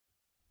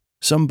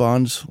Some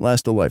bonds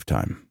last a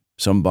lifetime.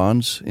 Some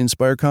bonds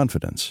inspire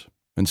confidence.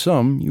 And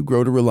some you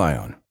grow to rely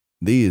on.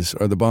 These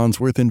are the bonds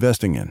worth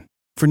investing in.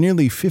 For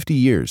nearly 50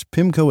 years,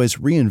 PIMCO has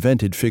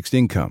reinvented fixed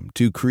income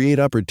to create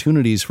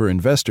opportunities for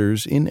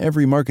investors in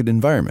every market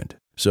environment.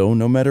 So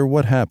no matter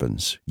what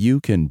happens, you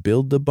can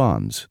build the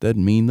bonds that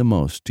mean the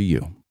most to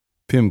you.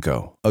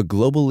 PIMCO, a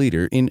global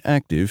leader in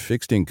active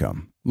fixed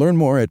income. Learn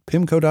more at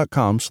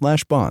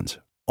pimco.com/bonds.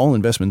 All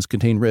investments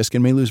contain risk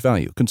and may lose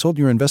value. Consult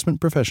your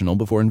investment professional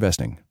before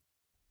investing.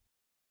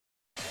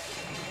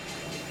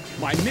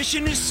 My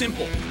mission is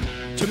simple: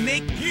 to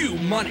make you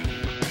money.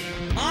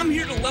 I'm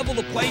here to level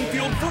the playing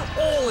field for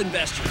all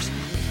investors.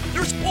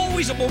 There's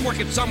always a bull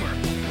market somewhere,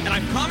 and I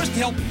promise to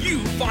help you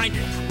find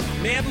it.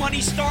 Mad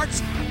Money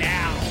starts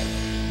now.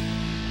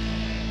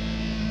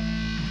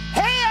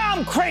 Hey,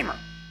 I'm Cramer.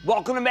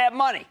 Welcome to Mad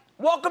Money.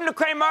 Welcome to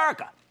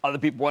Cramerica. Other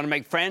people want to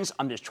make friends.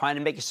 I'm just trying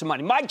to make you some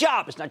money. My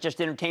job is not just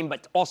to entertain,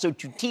 but also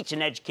to teach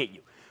and educate you.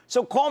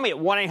 So call me at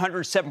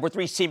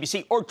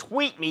 1-800-743-CNBC or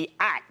tweet me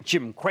at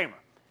Jim Cramer.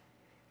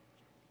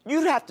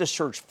 You'd have to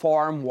search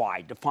far and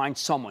wide to find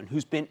someone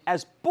who's been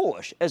as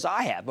bullish as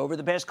I have over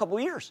the past couple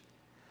of years.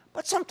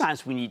 But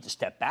sometimes we need to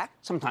step back.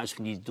 Sometimes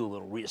we need to do a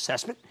little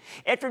reassessment.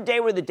 After a day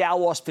where the Dow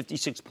lost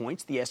 56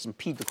 points, the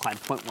S&P declined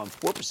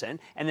 0.14%,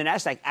 and the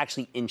Nasdaq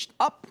actually inched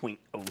up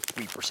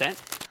 0.03%,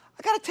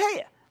 I got to tell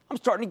you, I'm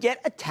starting to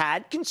get a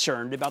tad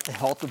concerned about the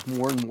health of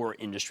more and more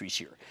industries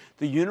here.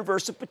 The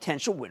universe of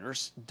potential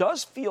winners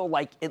does feel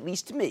like, at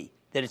least to me,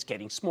 that it's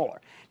getting smaller.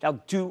 Now,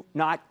 do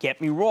not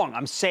get me wrong.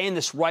 I'm saying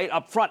this right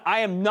up front. I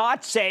am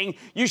not saying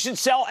you should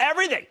sell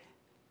everything.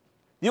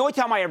 The only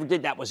time I ever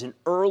did that was in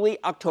early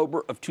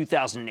October of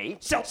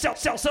 2008. Sell.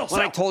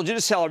 When I told you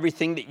to sell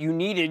everything that you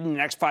needed in the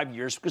next 5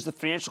 years because the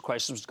financial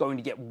crisis was going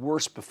to get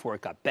worse before it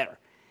got better.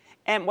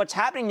 And what's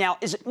happening now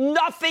is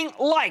nothing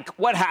like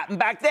what happened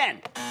back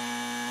then.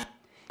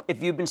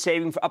 If you've been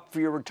saving up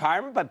for your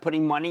retirement by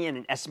putting money in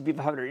an S&P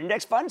 500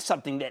 index fund,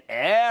 something that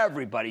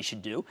everybody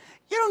should do,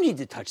 you don't need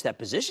to touch that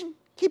position.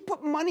 Keep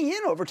putting money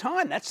in over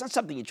time. That's not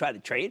something you try to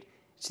trade.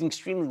 It's an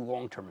extremely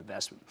long-term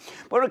investment.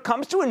 But when it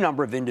comes to a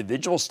number of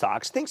individual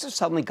stocks, things have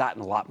suddenly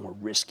gotten a lot more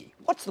risky.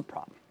 What's the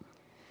problem?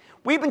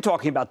 We've been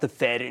talking about the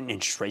Fed and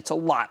interest rates a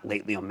lot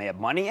lately on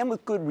Mad Money, and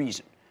with good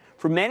reason.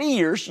 For many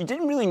years, you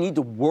didn't really need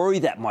to worry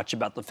that much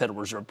about the Federal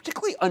Reserve,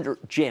 particularly under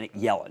Janet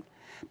Yellen.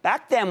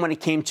 Back then, when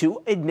it came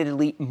to,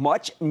 admittedly,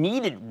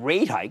 much-needed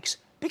rate hikes,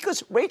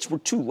 because rates were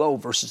too low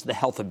versus the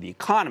health of the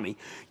economy,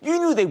 you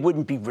knew they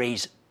wouldn't be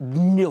raised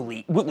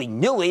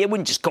willy-nilly. It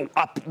wouldn't just go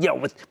up,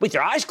 with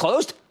your eyes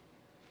closed.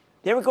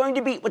 They were going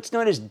to be what's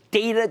known as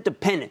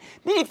data-dependent.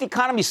 Meaning if the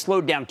economy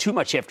slowed down too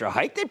much after a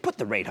hike, they'd put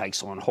the rate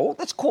hikes on hold.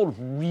 That's called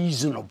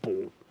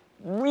reasonable.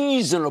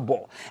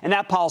 And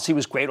that policy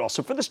was great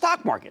also for the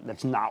stock market.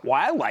 That's not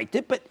why I liked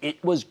it, but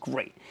it was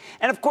great.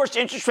 And, of course,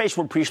 interest rates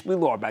were appreciably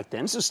lower back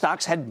then, so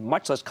stocks had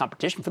much less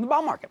competition from the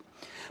bond market.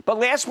 But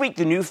last week,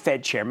 the new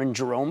Fed chairman,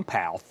 Jerome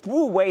Powell,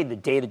 threw away the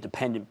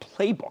data-dependent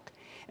playbook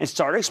and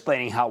started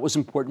explaining how it was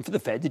important for the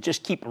Fed to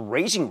just keep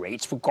raising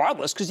rates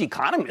regardless because the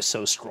economy is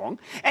so strong,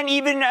 and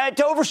even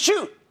to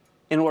overshoot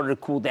in order to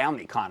cool down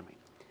the economy.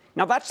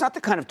 Now, that's not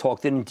the kind of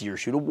talk that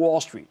endears you to Wall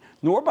Street,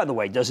 nor, by the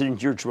way, does it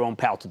endear Jerome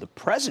Powell to the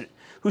president,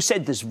 who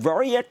said this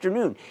very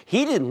afternoon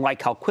he didn't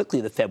like how quickly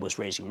the Fed was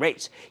raising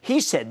rates.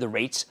 He said the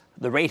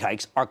rate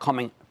hikes are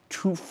coming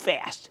too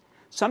fast,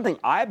 something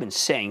I've been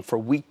saying for a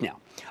week now.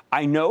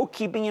 I know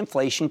keeping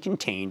inflation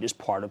contained is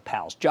part of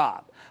Powell's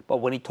job, but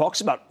when he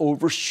talks about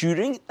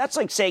overshooting, that's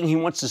like saying he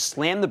wants to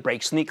slam the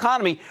brakes on the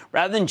economy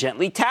rather than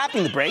gently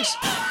tapping the brakes,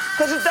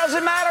 because it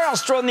doesn't matter how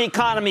strong the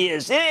economy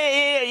is.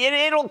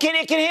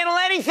 It can handle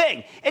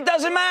anything. It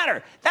doesn't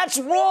matter. That's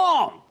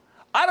wrong.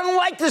 I don't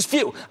like this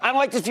view. I don't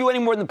like this view any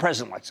more than the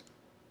president likes it.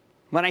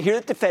 When I hear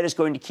that the Fed is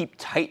going to keep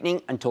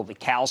tightening until the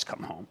cows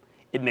come home,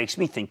 it makes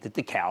me think that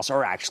the cows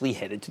are actually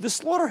headed to the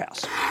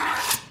slaughterhouse.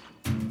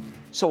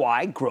 So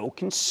I grow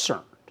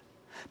concerned.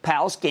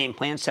 Powell's game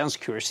plan sounds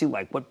curiously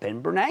like what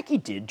Ben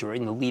Bernanke did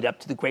during the lead up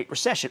to the Great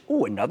Recession.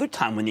 Another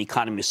time when the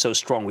economy was so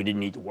strong we didn't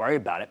need to worry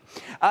about it.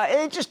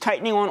 And just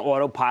tightening on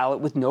autopilot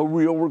with no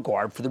real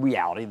regard for the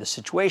reality of the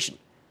situation.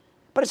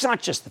 But it's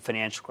not just the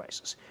financial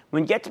crisis.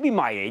 When you get to be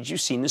my age, you've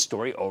seen this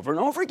story over and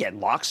over again.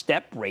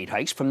 Lockstep rate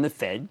hikes from the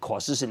Fed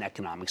causes an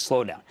economic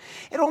slowdown.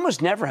 It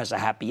almost never has a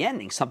happy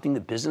ending, something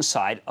the business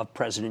side of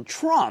President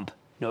Trump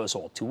knows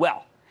all too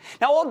well.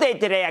 Now, all day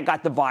today, I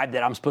got the vibe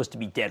that I'm supposed to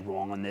be dead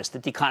wrong on this,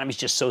 that the economy's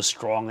just so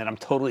strong that I'm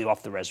totally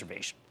off the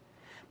reservation.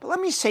 But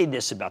let me say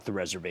this about the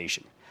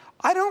reservation.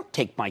 I don't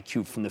take my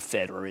cue from the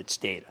Fed or its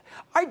data.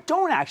 I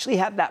don't actually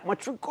have that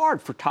much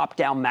regard for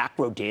top-down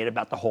macro data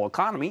about the whole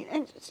economy,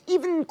 and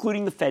even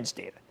including the Fed's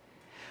data.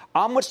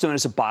 I'm what's known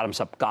as a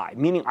bottoms-up guy,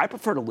 meaning I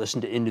prefer to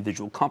listen to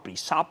individual companies,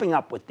 sopping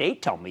up what they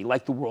tell me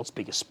like the world's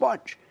biggest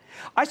sponge.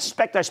 I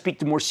suspect I speak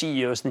to more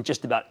CEOs than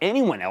just about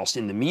anyone else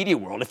in the media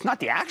world, if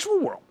not the actual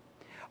world.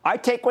 I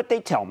take what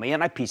they tell me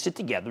and I piece it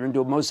together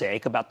into a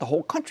mosaic about the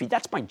whole country.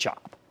 That's my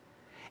job.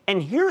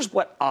 And here's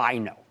what I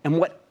know and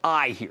what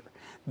I hear.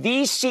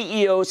 These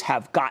CEOs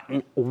have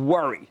gotten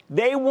worried.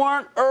 They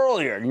weren't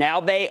earlier.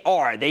 Now they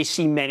are. They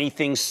see many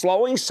things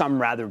slowing,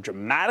 some rather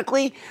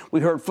dramatically.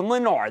 We heard from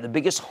Lennar, the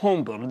biggest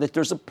home builder, that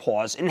there's a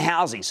pause in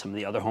housing. Some of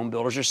the other home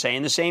builders are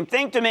saying the same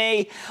thing to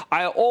me.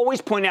 I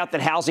always point out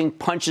that housing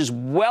punches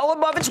well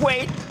above its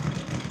weight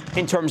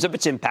in terms of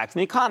its impact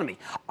on the economy.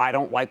 I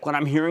don't like what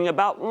I'm hearing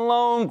about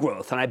loan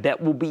growth, and I bet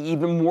we'll be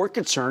even more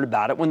concerned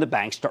about it when the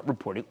banks start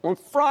reporting on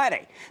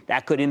Friday.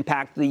 That could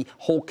impact the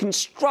whole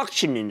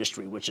construction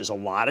industry, which is a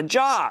lot of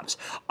jobs.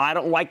 I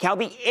don't like how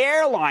the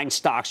airline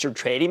stocks are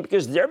trading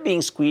because they're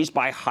being squeezed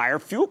by higher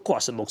fuel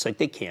costs. It looks like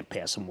they can't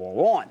pass them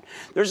all on.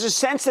 There's a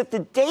sense that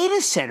the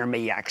data center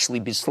may actually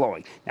be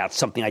slowing. Now, it's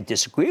something I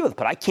disagree with,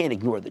 but I can't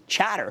ignore the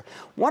chatter.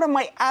 One of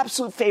my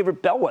absolute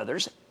favorite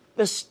bellwethers,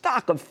 the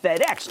stock of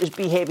FedEx, is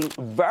behaving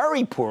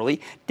very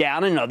poorly,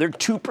 down another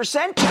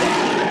 2%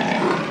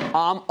 today.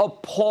 I'm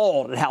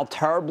appalled at how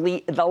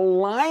terribly the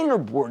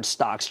linerboard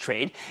stocks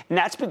trade, and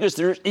that's because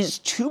there is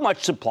too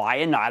much supply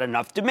and not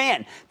enough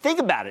demand. Think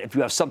about it. If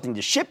you have something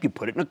to ship, you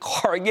put it in a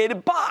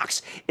corrugated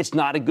box. It's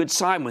not a good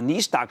sign when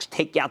these stocks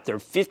take out their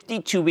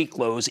 52-week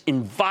lows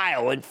in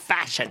violent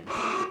fashion.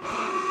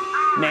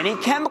 Many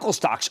chemical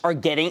stocks are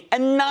getting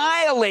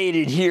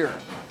annihilated here.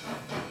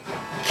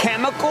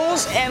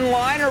 Chemicals and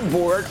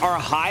linerboard are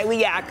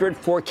highly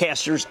accurate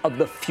forecasters of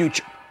the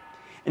future.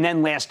 And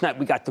then last night,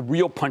 we got the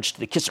real punch to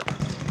the kisser.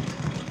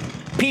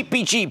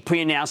 PPG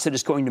pre-announced that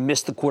it's going to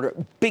miss the quarter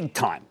big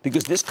time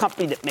because this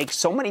company that makes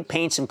so many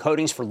paints and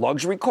coatings for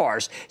luxury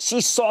cars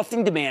sees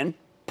softening demand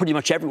pretty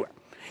much everywhere.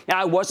 Now,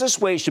 I was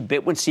assuaged a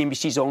bit when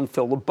CNBC's own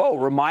Phil LeBeau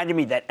reminded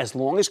me that as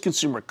long as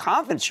consumer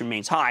confidence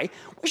remains high,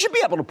 we should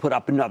be able to put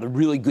up another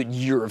really good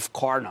year of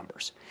car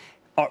numbers.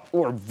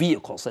 Or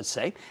vehicles, let's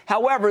say.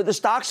 However, the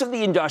stocks of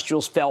the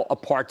industrials fell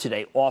apart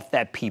today off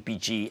that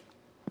PPG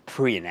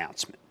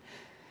pre-announcement.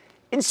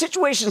 In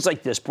situations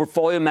like this,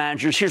 portfolio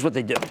managers, here's what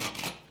they do.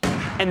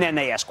 And then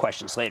they ask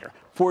questions later.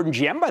 Ford and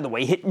GM, by the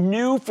way, hit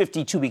new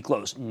 52-week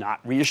lows.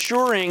 Not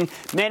reassuring.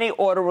 Many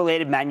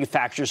auto-related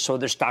manufacturers saw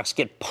their stocks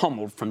get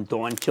pummeled from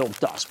dawn till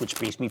dusk, which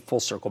brings me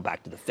full circle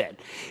back to the Fed.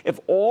 If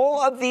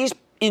all of these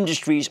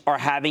industries are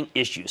having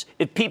issues,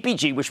 if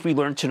PPG, which we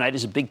learned tonight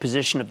is a big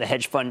position of the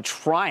hedge fund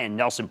Trian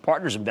Nelson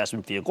Partners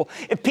investment vehicle,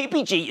 if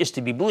PPG is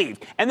to be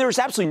believed, and there is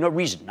absolutely no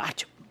reason not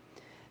to,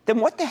 then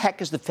what the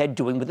heck is the Fed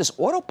doing with this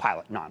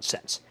autopilot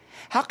nonsense?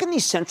 How can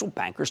these central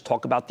bankers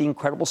talk about the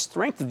incredible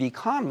strength of the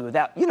economy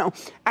without,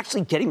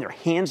 actually getting their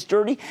hands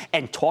dirty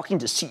and talking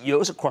to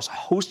CEOs across a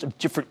host of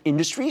different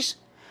industries?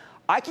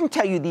 I can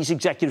tell you these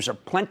executives are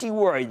plenty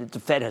worried that the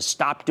Fed has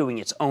stopped doing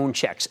its own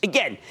checks.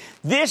 Again,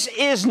 this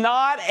is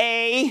not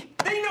a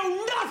they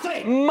know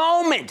nothing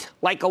moment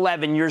like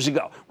 11 years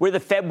ago where the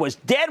Fed was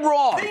dead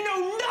wrong. They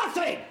know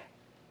nothing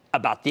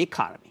about the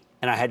economy.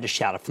 And I had to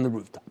shout it from the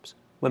rooftops.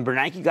 When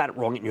Bernanke got it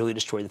wrong, it nearly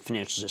destroyed the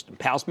financial system.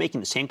 Powell's making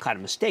the same kind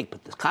of mistake,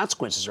 but the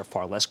consequences are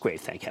far less grave,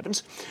 thank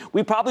heavens.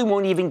 We probably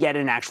won't even get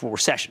an actual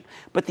recession.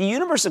 But the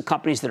universe of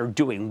companies that are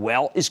doing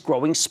well is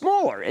growing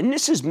smaller, and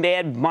this is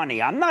mad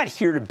money. I'm not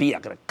here to be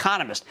an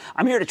economist.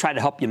 I'm here to try to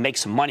help you make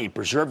some money and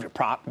preserve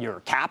your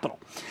capital.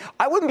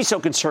 I wouldn't be so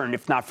concerned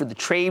if not for the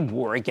trade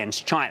war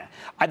against China.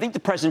 I think the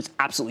president's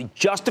absolutely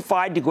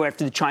justified to go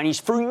after the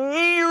Chinese for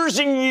years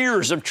and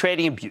years of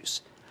trading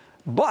abuse.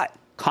 But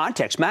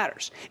context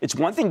matters. It's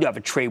one thing to have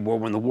a trade war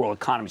when the world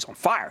economy is on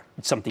fire.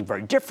 It's something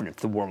very different if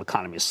the world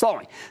economy is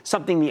slowing.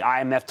 Something the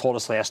IMF told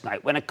us last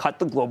night when it cut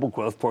the global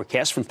growth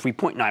forecast from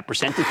 3.9%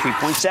 to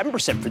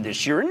 3.7% for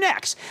this year and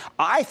next.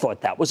 I thought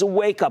that was a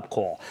wake-up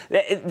call.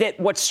 That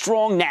what's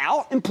strong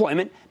now,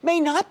 employment, may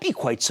not be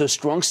quite so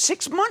strong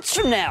 6 months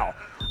from now.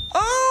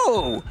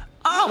 Oh,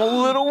 I'm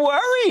a little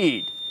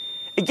worried.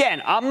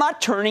 Again, I'm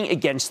not turning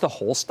against the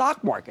whole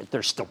stock market.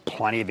 There's still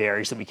plenty of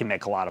areas that we can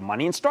make a lot of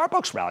money. And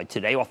Starbucks rallied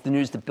today off the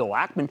news that Bill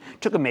Ackman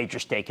took a major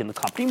stake in the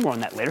company. More on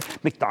that later.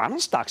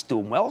 McDonald's stock's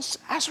doing well,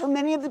 as are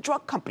many of the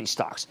drug company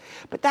stocks.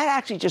 But that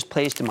actually just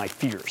plays to my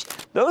fears.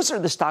 Those are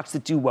the stocks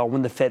that do well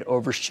when the Fed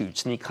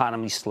overshoots and the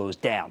economy slows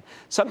down.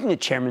 Something that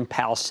Chairman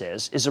Powell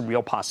says is a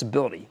real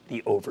possibility.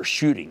 The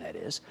overshooting, that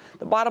is.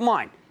 The bottom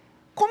line,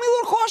 call me a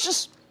little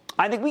cautious.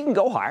 I think we can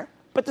go higher.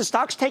 But the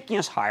stocks taking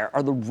us higher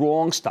are the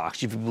wrong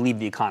stocks if you believe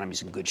the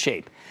economy's in good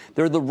shape.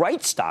 They're the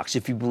right stocks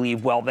if you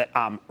believe, well, that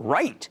I'm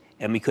right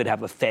and we could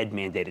have a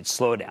Fed-mandated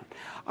slowdown.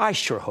 I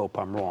sure hope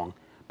I'm wrong.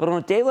 But on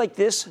a day like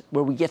this,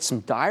 where we get some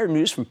dire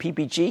news from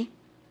PPG,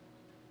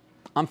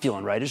 I'm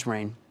feeling right as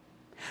rain.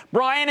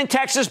 Brian in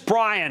Texas.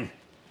 Brian.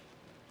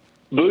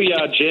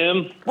 Booyah,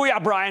 Jim.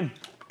 Booyah, Brian.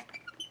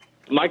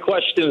 My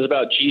question is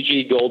about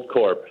GG Gold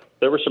Corp.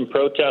 There were some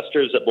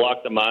protesters that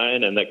blocked the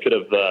mine and that could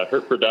have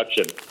hurt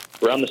production.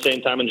 Around the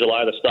same time in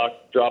July, the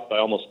stock dropped by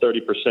almost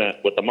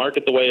 30%. With the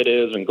market the way it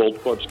is and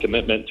Gold Corp's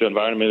commitment to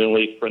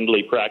environmentally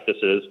friendly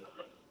practices,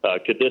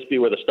 could this be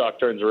where the stock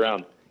turns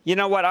around? You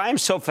know what? I am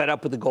so fed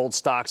up with the gold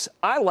stocks.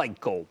 I like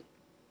gold.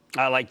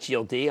 I like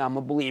GLD. I'm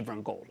a believer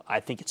in gold.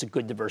 I think it's a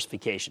good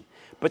diversification.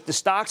 But the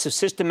stocks have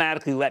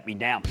systematically let me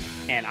down,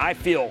 and I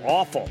feel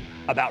awful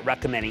about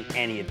recommending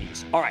any of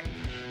these. All right.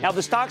 Now,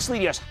 the stocks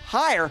leading us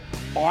higher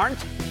aren't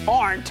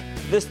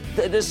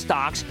the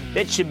stocks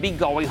that should be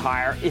going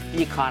higher if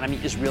the economy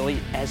is really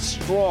as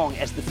strong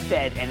as the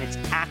Fed and its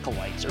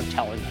acolytes are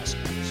telling us.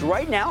 So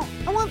right now,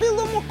 I want to be a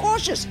little more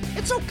cautious.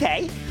 It's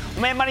okay.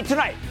 Mad Money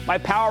tonight. My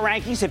power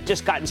rankings have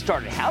just gotten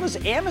started. How does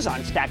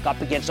Amazon stack up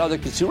against other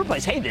consumer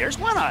plays? Hey, there's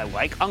one I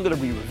like. I'm going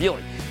to be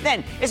revealing.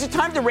 Then, is it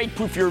time to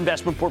rate-proof your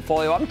investment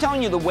portfolio? I'm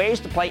telling you the ways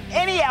to play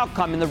any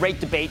outcome in the rate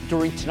debate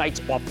during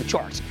tonight's Off the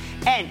Charts.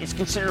 And it's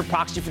considered a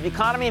proxy for the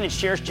economy, and its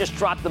shares just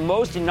dropped the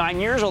most in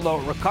 9 years,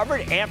 although it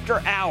recovered after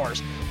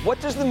hours.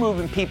 What does the move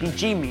in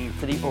PPG mean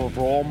for the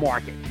overall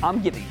market? I'm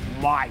giving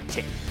my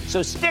take.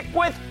 So stick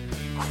with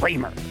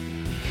Cramer.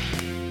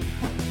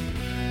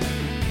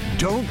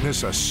 Don't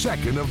miss a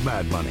second of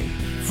Mad Money.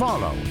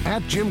 Follow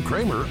 @Jim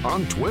Cramer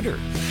on Twitter.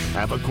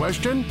 Have a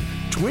question?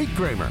 Tweet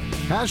Cramer.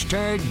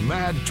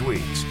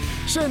 #MadTweets.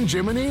 Send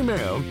Jim an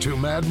email to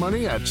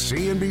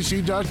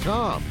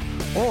madmoney@cnbc.com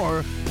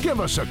or give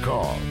us a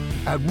call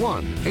at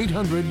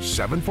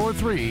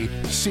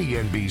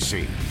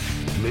 1-800-743-CNBC.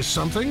 Miss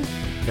something?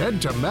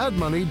 Head to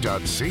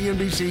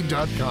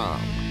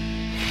madmoney.cnbc.com.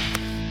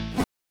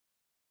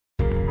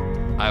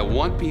 I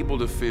want people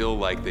to feel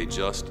like they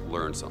just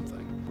learned something.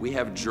 We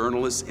have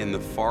journalists in the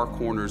far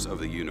corners of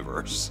the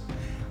universe.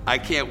 I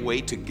can't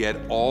wait to get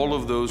all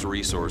of those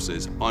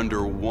resources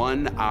under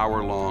 1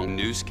 hour-long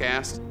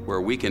newscast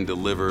where we can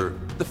deliver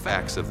the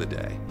facts of the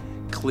day,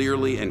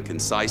 clearly and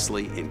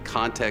concisely, in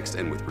context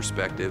and with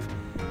perspective,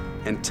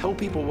 and tell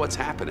people what's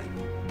happening,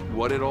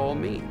 what it all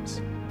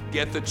means.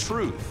 Get the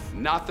truth,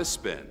 not the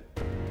spin.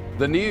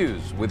 The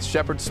News with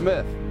Shepard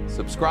Smith.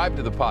 Subscribe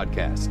to the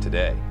podcast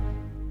today.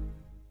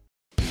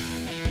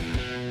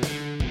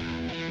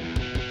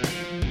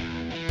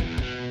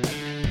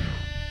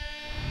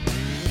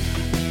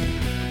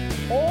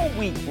 All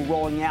week, we're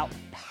rolling out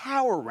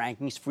power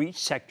rankings for each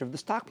sector of the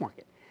stock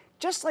market,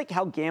 just like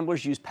how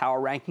gamblers use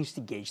power rankings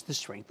to gauge the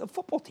strength of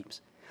football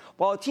teams.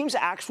 While a team's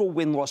actual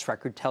win-loss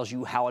record tells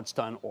you how it's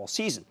done all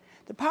season,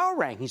 the power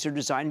rankings are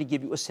designed to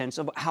give you a sense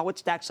of how it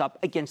stacks up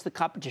against the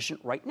competition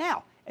right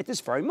now, at this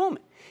very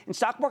moment. In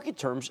stock market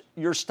terms,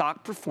 your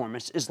stock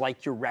performance is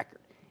like your record.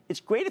 It's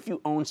great if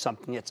you own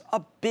something that's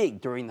up big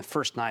during the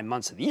first 9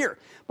 months of the year,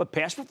 but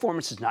past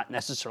performance is not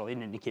necessarily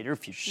an indicator of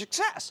future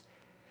success.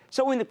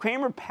 So in the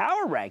Cramer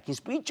Power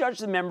Rankings, we judge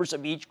the members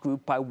of each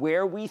group by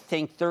where we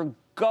think they're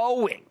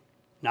going,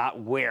 not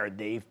where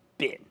they've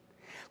been.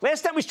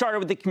 Last time we started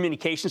with the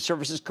communication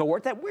services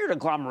cohort, that weird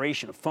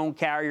agglomeration of phone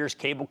carriers,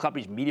 cable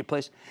companies, media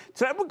plays.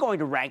 Tonight we're going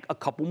to rank a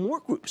couple more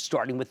groups,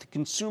 starting with the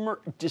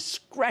consumer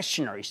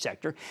discretionary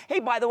sector. Hey,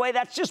 by the way,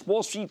 that's just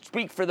Wall Street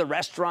speak for the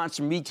restaurants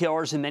and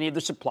retailers and many of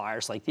the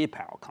suppliers like the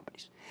apparel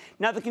companies.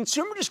 Now, the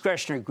consumer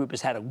discretionary group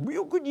has had a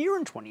real good year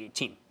in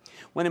 2018.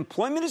 When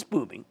employment is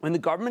booming, when the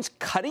government's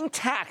cutting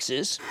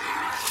taxes,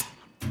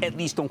 at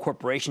least on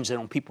corporations and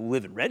on people who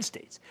live in red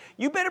states,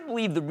 you better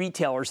believe the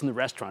retailers and the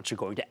restaurants are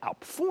going to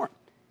outperform.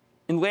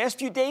 In the last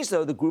few days,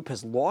 though, the group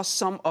has lost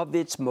some of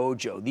its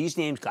mojo. These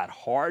names got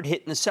hard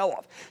hit in the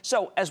sell-off.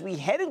 So as we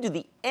head into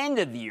the end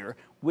of the year,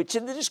 which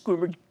of the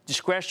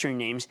discretionary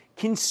names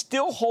can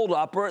still hold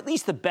up, or at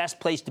least the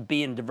best place to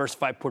be in a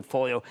diversified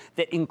portfolio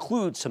that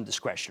includes some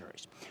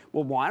discretionaries?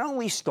 Well, why don't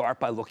we start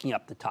by looking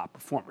up the top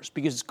performers?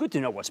 Because it's good to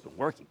know what's been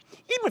working,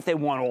 even if they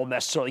won't all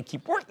necessarily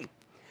keep working.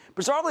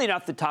 Bizarrely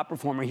enough, the top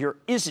performer here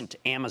isn't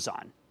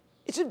Amazon.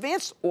 It's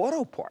Advanced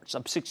Auto Parts,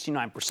 up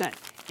 69%.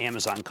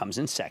 Amazon comes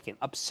in second,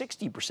 up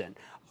 60%.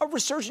 A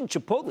resurgent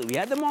Chipotle, we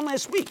had them on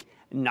last week,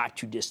 not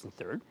too distant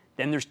third.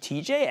 Then there's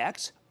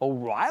TJX,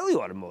 O'Reilly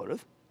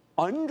Automotive,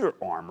 Under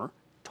Armour,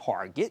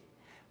 Target,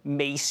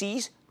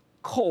 Macy's,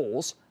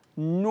 Kohl's,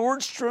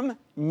 Nordstrom,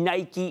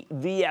 Nike,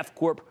 VF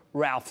Corp,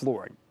 Ralph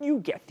Lauren. You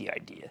get the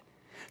idea.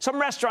 Some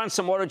restaurants,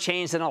 some auto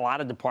chains, and a lot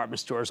of department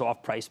stores,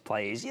 off-price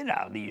plays, you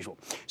know, the usual.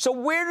 So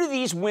where do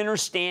these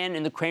winners stand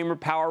in the Cramer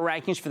Power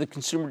Rankings for the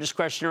consumer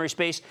discretionary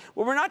space?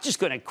 Well, we're not just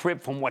going to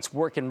crib from what's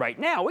working right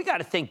now. We got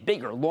to think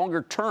bigger,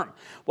 longer term.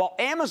 While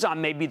Amazon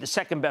may be the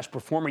second best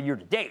performer year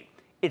to date,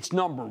 it's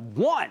number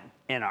one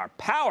in our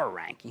Power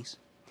Rankings.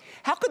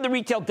 How could the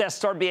retail Death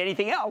Star be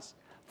anything else?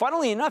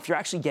 Funnily enough, you're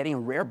actually getting a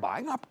rare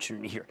buying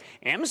opportunity here.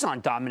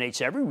 Amazon dominates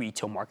every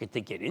retail market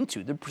they get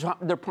into.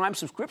 Their Prime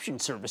subscription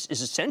service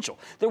is essential.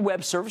 Their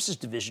web services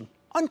division,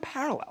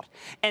 unparalleled.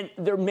 And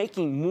they're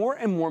making more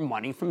and more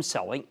money from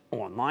selling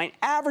online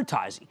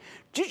advertising.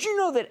 Did you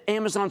know that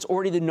Amazon's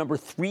already the number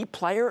 3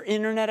 player in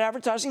internet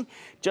advertising?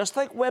 Just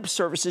like web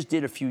services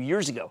did a few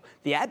years ago,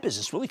 the ad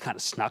business really kind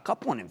of snuck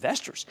up on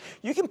investors.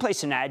 You can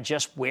place an ad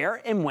just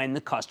where and when the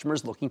customer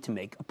is looking to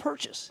make a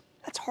purchase.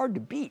 That's hard to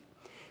beat.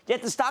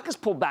 Yet the stock has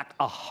pulled back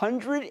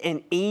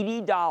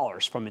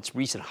 $180 from its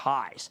recent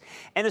highs.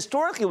 And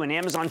historically, when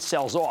Amazon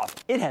sells off,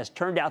 it has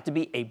turned out to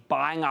be a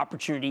buying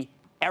opportunity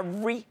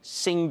every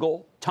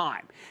single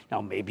time. Now,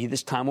 maybe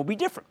this time will be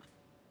different,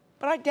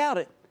 but I doubt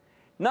it.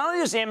 Not only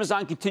does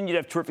Amazon continue to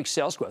have terrific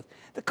sales growth,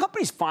 the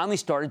company's finally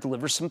started to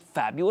deliver some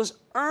fabulous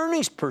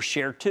earnings per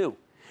share, too.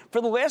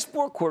 For the last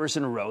 4 quarters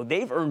in a row,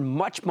 they've earned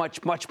much,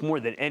 much, much more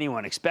than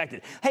anyone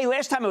expected. Hey,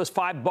 last time it was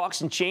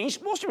 $5 and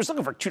change. Wall Street was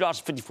looking for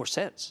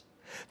 $2.54.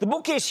 The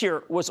bull case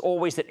here was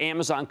always that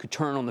Amazon could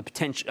turn on the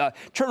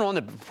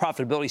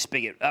profitability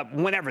spigot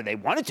whenever they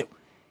wanted to.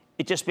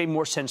 It just made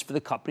more sense for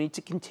the company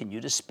to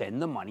continue to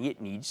spend the money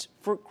it needs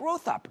for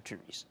growth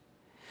opportunities.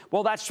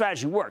 Well, that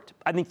strategy worked.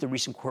 I think the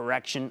recent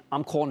correction,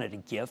 I'm calling it a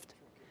gift.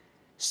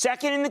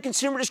 Second in the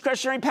consumer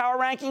discretionary power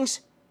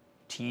rankings,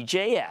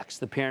 TJX,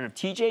 the parent of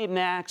TJ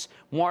Maxx,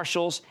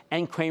 Marshalls,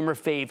 and Cramer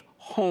Fave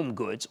Home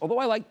Goods, although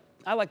I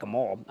like them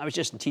all. I was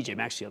just in TJ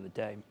Maxx the other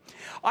day.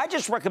 I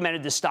just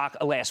recommended this stock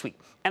last week,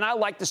 and I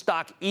like the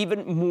stock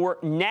even more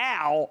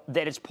now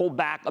that it's pulled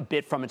back a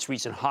bit from its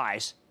recent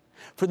highs.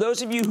 For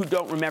those of you who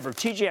don't remember,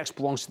 TJX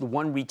belongs to the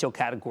one retail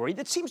category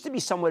that seems to be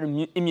somewhat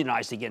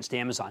immunized against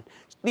Amazon,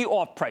 the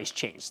off-price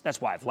chains.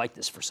 That's why I've liked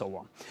this for so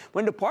long.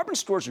 When department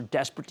stores are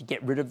desperate to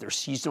get rid of their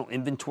seasonal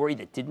inventory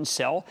that didn't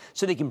sell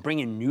so they can bring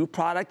in new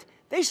product,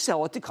 they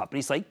sell it to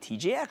companies like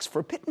TJX for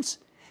a pittance.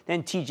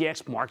 Then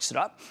TJX marks it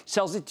up,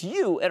 sells it to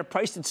you at a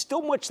price that's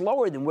still much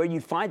lower than where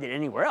you'd find it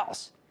anywhere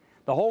else.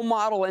 The whole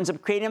model ends up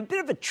creating a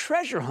bit of a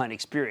treasure hunt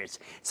experience.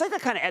 It's like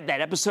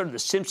that episode of The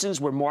Simpsons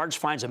where Marge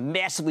finds a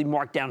massively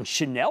marked down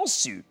Chanel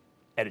suit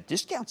at a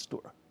discount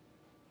store.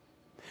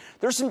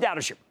 There's some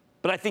doubters here,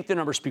 but I think the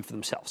numbers speak for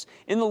themselves.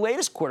 In the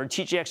latest quarter,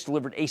 TJX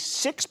delivered a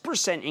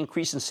 6%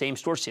 increase in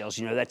same-store sales.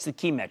 You know, that's the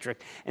key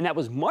metric, and that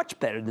was much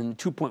better than the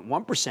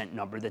 2.1%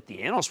 number that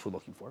the analysts were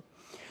looking for.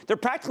 They're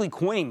practically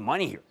coining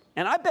money here.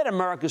 And I bet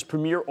America's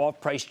premier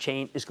off-price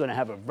chain is going to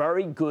have a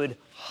very good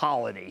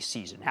holiday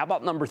season. How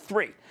about number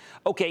 3?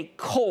 Okay,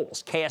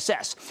 Kohl's,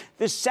 KSS,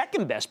 the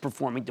second best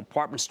performing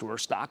department store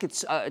stock.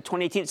 It's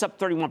 2018. It's up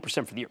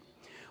 31% for the year.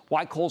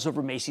 Why Kohl's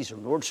over Macy's or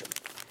Nordstrom?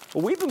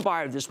 Well, we've been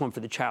buyer of this one for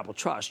the Charitable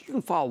Trust. You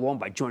can follow along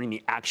by joining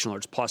the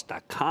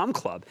ActionAlertsPlus.com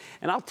club,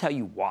 and I'll tell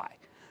you why.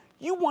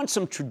 You want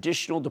some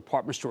traditional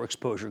department store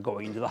exposure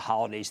going into the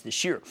holidays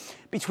this year.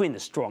 Between the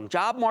strong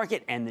job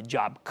market and the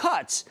job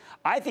cuts,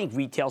 I think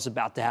retail's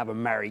about to have a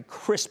Merry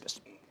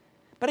Christmas.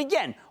 But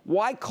again,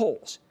 why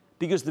Kohl's?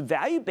 Because the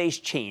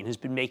value-based chain has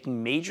been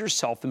making major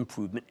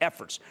self-improvement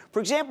efforts. For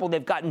example,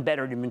 they've gotten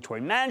better at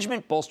inventory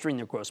management, bolstering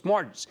their gross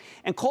margins.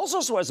 And Kohl's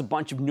also has a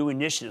bunch of new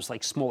initiatives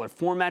like smaller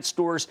format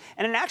stores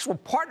and an actual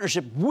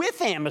partnership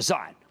with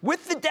Amazon,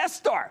 with the Death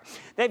Star.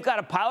 They've got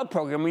a pilot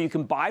program where you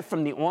can buy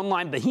from the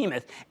online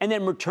behemoth and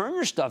then return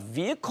your stuff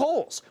via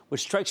Kohl's,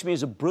 which strikes me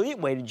as a brilliant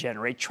way to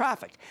generate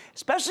traffic,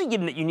 especially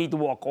given that you need to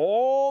walk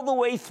all the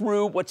way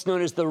through what's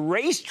known as the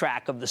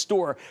racetrack of the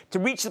store to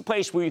reach the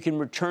place where you can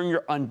return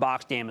your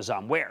unboxed Amazon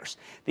wares.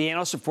 The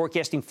analysts are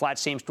forecasting flat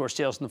same-store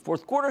sales in the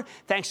fourth quarter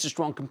thanks to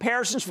strong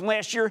comparisons from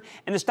last year,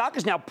 and the stock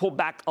has now pulled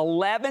back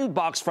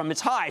 $11 from its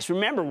highs.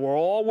 Remember, we're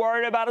all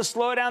worried about a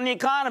slowdown in the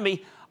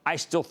economy. I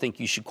still think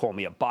you should call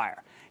me a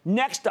buyer.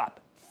 Next up,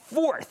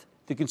 fourth,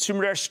 the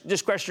consumer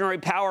discretionary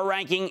power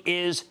ranking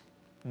is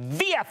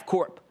VF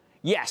Corp.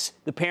 Yes,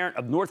 the parent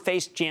of North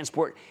Face,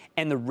 JanSport,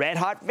 and the Red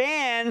Hot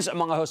Vans,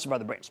 among a host of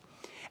other brands.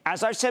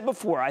 As I've said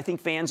before, I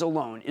think Vans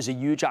alone is a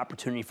huge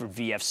opportunity for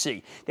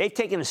VFC. They've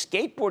taken a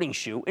skateboarding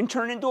shoe and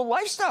turned it into a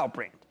lifestyle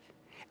brand.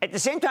 At the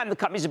same time, the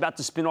company's about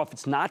to spin off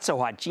its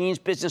not-so-hot jeans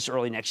business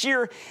early next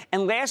year,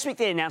 and last week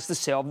they announced the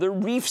sale of their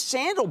Reef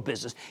sandal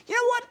business. You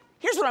know what?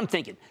 Here's what I'm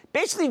thinking.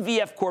 Basically,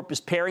 VF Corp is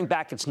paring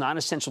back its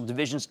non-essential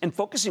divisions and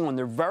focusing on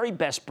their very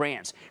best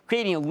brands,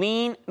 creating a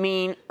lean,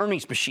 mean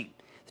earnings machine.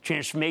 The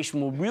transformation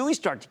will really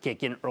start to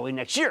kick in early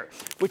next year,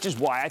 which is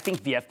why I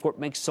think VF Corp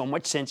makes so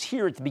much sense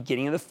here at the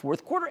beginning of the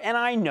fourth quarter. And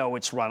I know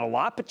it's run a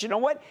lot, but you know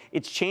what?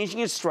 It's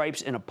changing its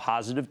stripes in a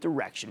positive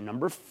direction.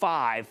 Number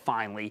 5,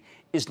 finally,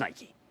 is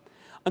Nike.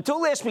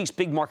 Until last week's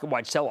big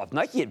market-wide sell-off,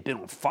 Nike had been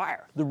on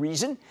fire. The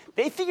reason?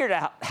 They figured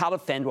out how to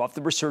fend off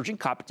the resurgent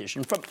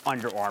competition from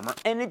Under Armour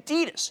and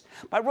Adidas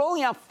by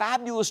rolling out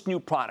fabulous new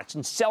products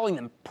and selling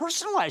them,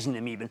 personalizing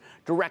them even,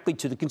 directly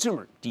to the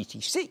consumer,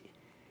 DTC.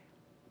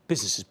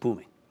 Business is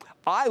booming.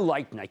 I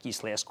liked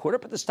Nike's last quarter,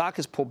 but the stock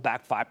has pulled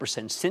back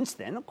 5% since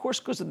then, of course,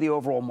 because of the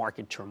overall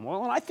market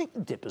turmoil, and I think the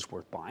dip is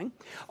worth buying.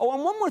 Oh,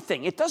 and one more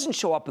thing. It doesn't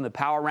show up in the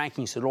power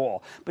rankings at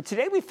all, but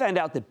today we found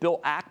out that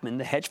Bill Ackman,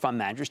 the hedge fund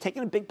manager, is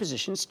taking a big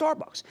position in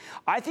Starbucks.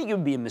 I think it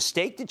would be a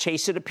mistake to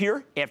chase it up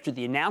here after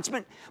the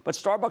announcement, but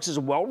Starbucks is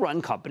a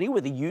well-run company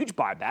with a huge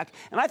buyback,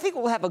 and I think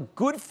we'll have a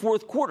good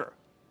fourth quarter.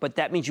 But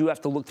that means you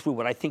have to look through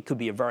what I think could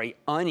be a very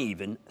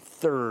uneven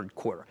third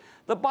quarter.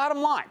 The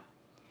bottom line,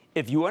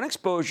 if you want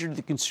exposure to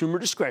the consumer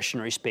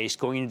discretionary space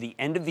going into the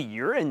end of the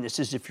year, and this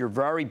is if you're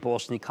very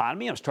bullish in the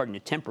economy, I'm starting to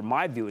temper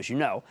my view, as you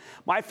know.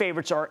 My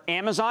favorites are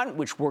Amazon,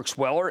 which works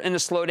well in a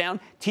slowdown,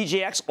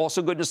 TJX,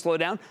 also good in a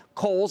slowdown,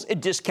 Kohl's, a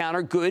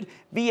discounter, good,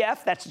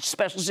 VF, that's a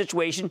special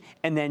situation,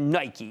 and then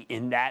Nike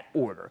in that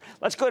order.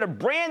 Let's go to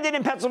Brandon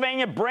in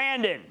Pennsylvania.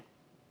 Brandon.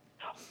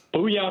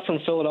 Booyah from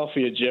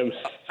Philadelphia, Jim.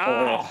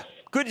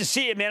 Good to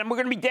see you, man. We're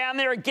going to be down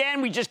there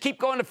again. We just keep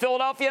going to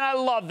Philadelphia, and I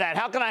love that.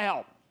 How can I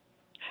help?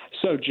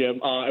 So,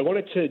 Jim, I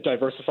wanted to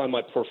diversify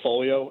my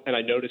portfolio, and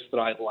I noticed that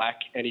I lack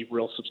any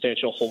real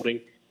substantial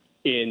holding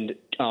in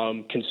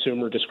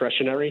consumer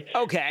discretionary.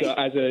 Okay. So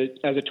as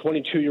a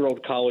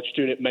 22-year-old college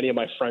student, many of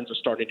my friends are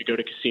starting to go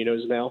to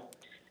casinos now.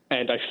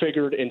 And I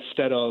figured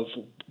instead of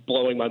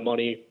blowing my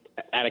money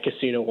at a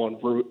casino on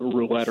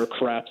roulette or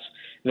craps,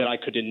 that I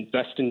could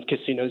invest in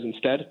casinos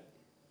instead.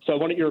 So I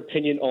wanted your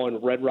opinion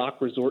on Red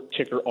Rock Resort,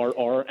 ticker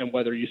RR, and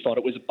whether you thought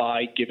it was a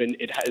buy, given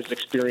it has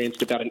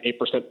experienced about an 8%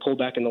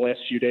 pullback in the last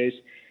few days,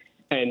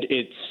 and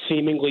it's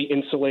seemingly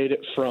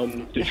insulated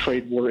from the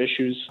trade war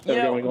issues that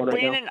are going on right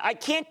Brandon, now. I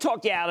can't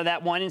talk you out of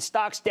that one, and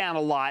stock's down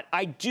a lot.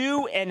 I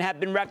do and have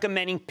been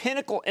recommending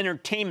Pinnacle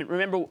Entertainment.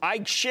 Remember,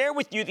 I share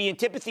with you the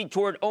antipathy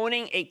toward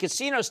owning a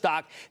casino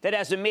stock that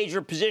has a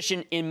major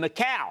position in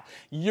Macau.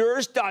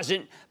 Yours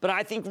doesn't, but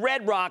I think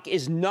Red Rock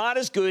is not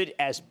as good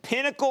as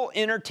Pinnacle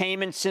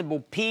Entertainment,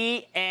 symbol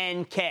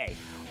PNK.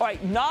 All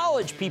right,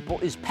 knowledge, people,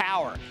 is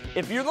power.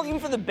 If you're looking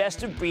for the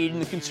best of breed in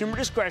the consumer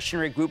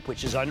discretionary group,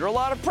 which is under a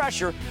lot of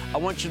pressure, I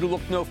want you to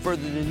look no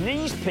further than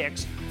these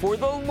picks for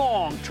the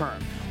long term.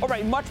 All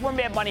right, much more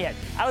Mad Money ahead.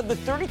 Out of the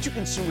 32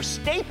 consumer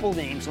staple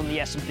names on the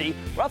S&P,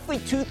 roughly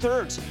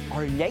two-thirds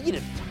are in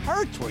negative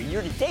territory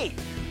year to date.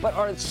 But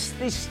are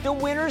they still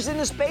winners in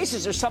the space?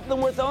 Is there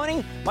something worth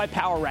owning? My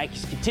power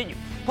rankings continue.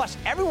 Plus,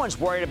 everyone's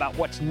worried about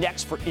what's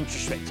next for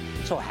interest rates.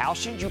 So how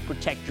should you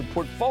protect your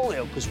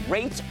portfolio? Because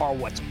rates are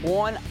what's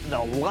on the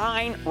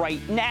line right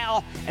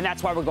now, and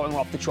that's why we're going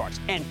off the charts.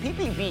 And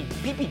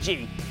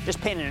PPG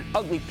just painted an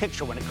ugly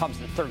picture when it comes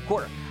to the third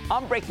quarter.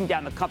 I'm breaking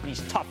down the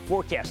company's tough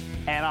forecast,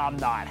 and I'm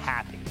not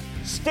happy.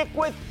 Stick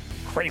with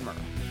Cramer.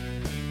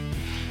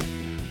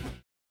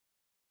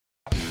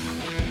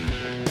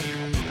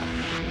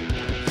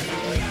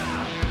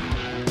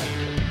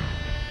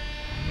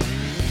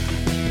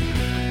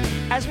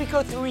 As we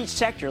go through each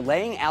sector,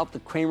 laying out the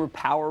Cramer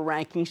Power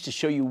Rankings to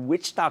show you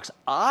which stocks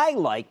I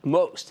like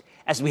most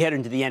as we head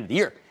into the end of the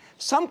year.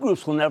 Some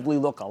groups will inevitably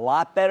look a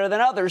lot better than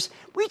others.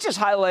 We just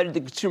highlighted the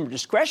consumer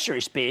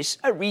discretionary space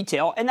at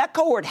retail, and that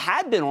cohort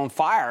had been on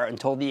fire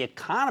until the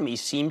economy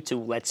seemed to,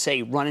 let's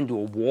say, run into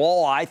a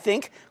wall, I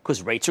think,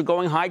 because rates are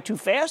going high too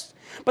fast.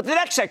 But the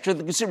next sector,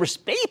 the consumer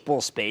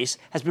staples space,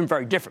 has been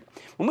very different.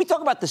 When we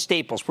talk about the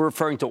staples, we're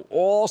referring to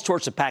all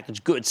sorts of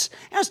packaged goods,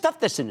 stuff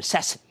that's a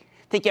necessity.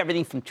 Think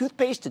everything from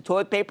toothpaste to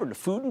toilet paper to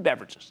food and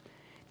beverages.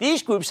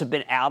 These groups have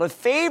been out of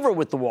favor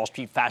with the Wall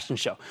Street fashion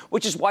show,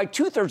 which is why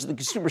two-thirds of the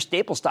consumer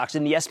staple stocks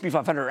in the S&P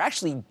 500 are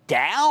actually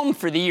down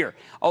for the year.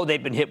 Oh,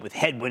 they've been hit with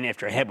headwind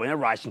after headwind,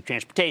 rising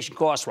transportation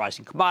costs,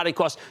 rising commodity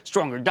costs,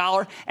 stronger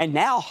dollar, and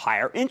now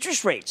higher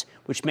interest rates,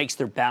 which makes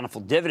their bountiful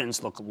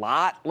dividends look a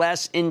lot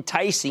less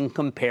enticing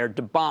compared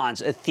to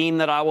bonds, a theme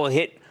that I will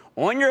hit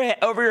on your head,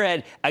 over your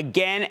head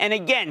again and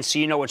again, so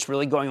you know what's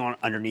really going on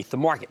underneath the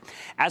market.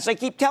 As I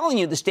keep telling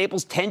you, the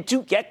staples tend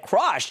to get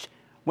crushed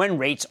when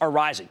rates are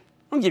rising.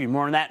 I'll give you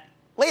more on that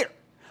later.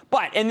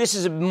 But, and this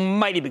is a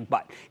mighty big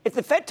but, if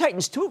the Fed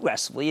tightens too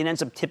aggressively and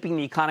ends up tipping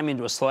the economy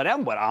into a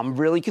slowdown, what I'm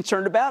really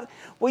concerned about,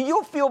 well,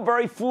 you'll feel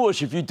very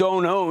foolish if you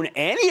don't own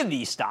any of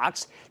these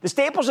stocks. The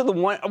staples are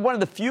one of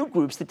the few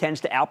groups that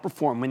tends to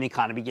outperform when the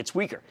economy gets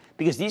weaker,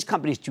 because these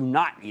companies do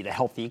not need a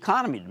healthy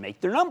economy to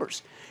make their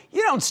numbers.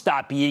 You don't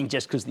stop eating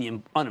just because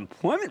the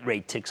unemployment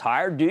rate ticks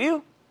higher, do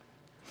you?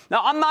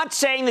 Now, I'm not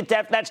saying that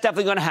that's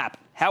definitely going to happen.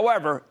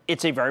 However,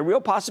 it's a very real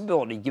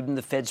possibility given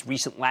the Fed's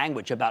recent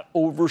language about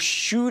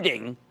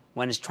overshooting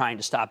when it's trying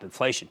to stop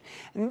inflation.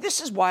 And this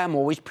is why I'm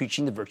always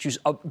preaching the virtues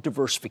of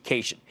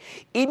diversification.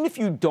 Even if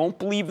you don't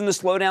believe in the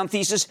slowdown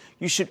thesis,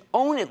 you should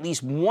own at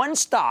least one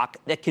stock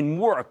that can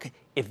work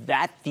if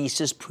that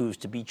thesis proves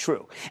to be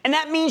true. And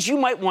that means you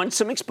might want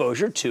some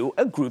exposure to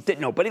a group that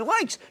nobody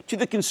likes, to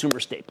the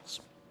consumer staples.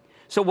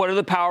 So what are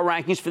the power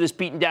rankings for this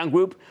beaten down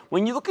group?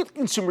 When you look at the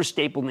consumer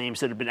staple names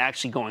that have been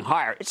actually going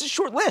higher, it's a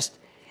short list.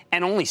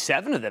 And only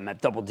 7 of them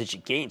have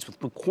double-digit gains, with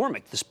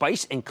McCormick, the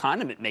spice and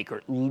condiment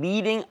maker,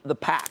 leading the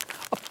pack,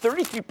 up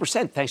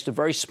 33% thanks to a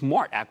very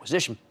smart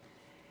acquisition.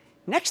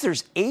 Next,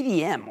 there's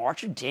ADM,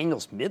 Archer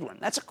Daniels Midland.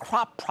 That's a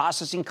crop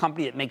processing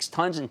company that makes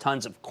tons and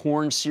tons of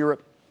corn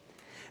syrup.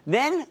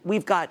 Then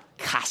we've got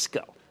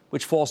Costco,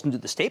 which falls into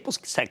the staples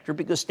sector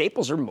because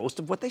staples are most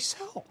of what they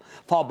sell,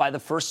 followed by the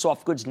first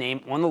soft goods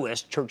name on the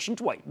list, Church &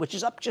 Dwight, which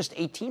is up just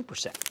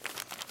 18%.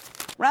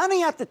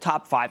 Rounding out the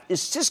top 5 is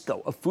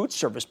Sysco, a food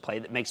service play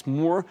that makes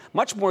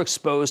much more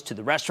exposed to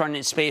the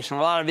restaurant space, and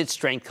a lot of its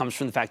strength comes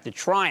from the fact that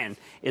Trian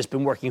has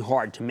been working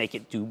hard to make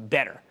it do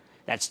better.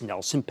 That's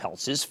Nelson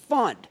Peltz's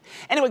fund.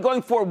 Anyway,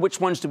 going forward, which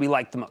ones do we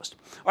like the most?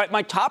 All right,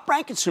 my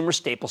top-ranked consumer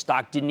staple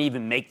stock didn't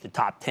even make the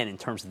top 10 in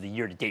terms of the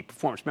year-to-date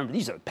performance. Remember,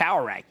 these are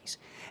power rankings.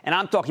 And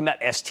I'm talking about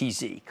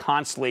STZ,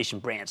 Constellation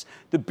Brands,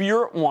 the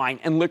beer, wine,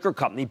 and liquor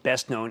company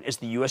best known as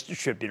the U.S.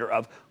 distributor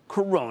of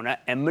Corona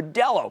and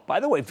Modelo. By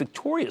the way,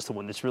 Victoria's the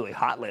one that's really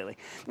hot lately.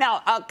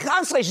 Now,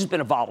 Constellation's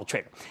been a volatile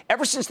trader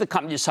ever since the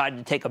company decided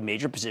to take a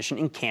major position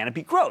in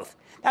canopy growth.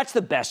 That's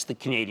the best the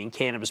Canadian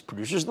cannabis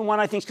producers, the one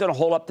I think is going to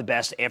hold up the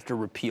best after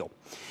repeal.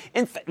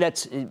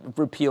 That's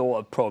repeal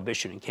of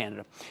prohibition in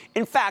Canada.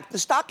 In fact, the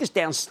stock is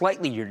down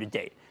slightly year to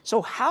date.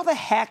 So how the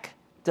heck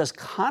does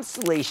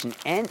Constellation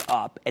end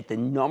up at the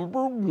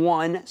number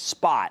one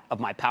spot of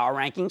my power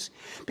rankings?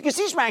 Because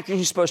these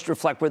rankings are supposed to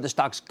reflect where the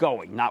stock's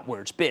going, not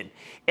where it's been.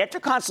 After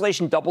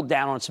Constellation doubled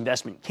down on its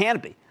investment in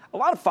Canopy, a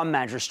lot of fund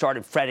managers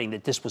started fretting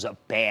that this was a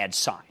bad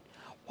sign.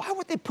 Why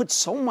would they put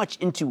so much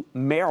into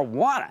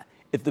marijuana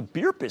if the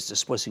beer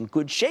business was in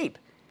good shape?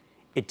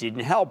 It didn't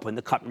help when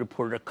the company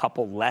reported a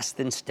couple less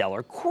than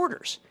stellar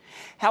quarters.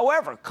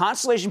 However,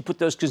 Constellation put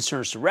those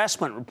concerns to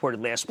rest when it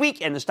reported last week,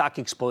 and the stock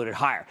exploded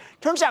higher.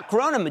 Turns out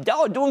Corona and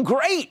Modelo are doing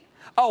great.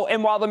 Oh,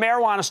 and while the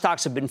marijuana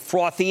stocks have been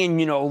frothy and,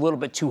 a little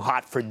bit too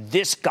hot for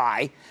this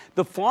guy,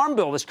 the farm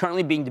bill that's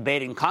currently being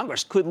debated in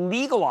Congress could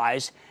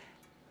legalize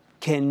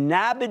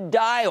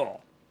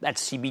cannabidiol,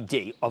 that's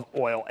CBD, of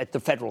oil at the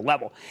federal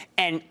level.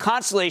 And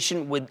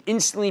Constellation would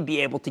instantly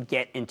be able to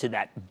get into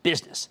that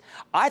business.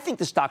 I think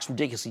the stock's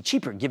ridiculously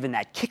cheaper given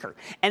that kicker,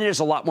 and there's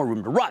a lot more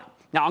room to run.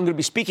 Now, I'm going to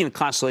be speaking to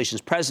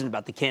Constellation's president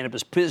about the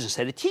cannabis business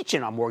at a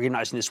teach-in I'm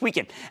organizing this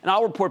weekend, and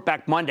I'll report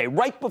back Monday,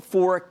 right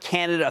before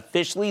Canada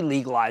officially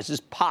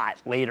legalizes pot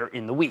later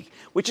in the week,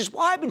 which is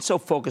why I've been so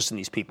focused on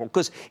these people,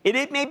 because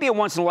it may be a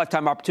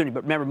once-in-a-lifetime opportunity,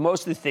 but remember,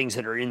 most of the things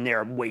that are in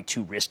there are way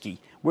too risky.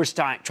 We're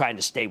trying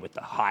to stay with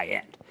the high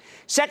end.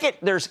 Second,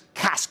 there's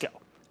Costco.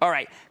 All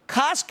right,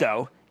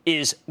 Costco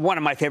is one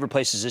of my favorite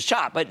places to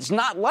shop, but it's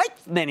not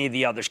like many of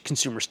the other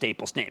consumer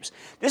staples names.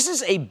 This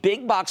is a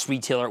big box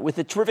retailer with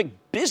a terrific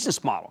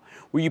business model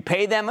where you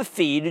pay them a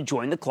fee to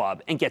join the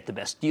club and get the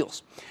best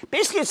deals.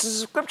 Basically, it's a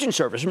subscription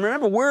service. And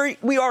remember,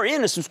 we are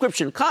in a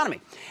subscription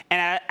economy.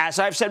 And as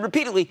I've said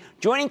repeatedly,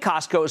 joining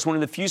Costco is one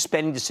of the few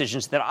spending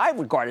decisions that I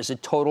regard as a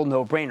total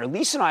no-brainer.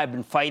 Lisa and I have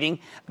been fighting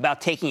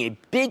about taking a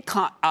big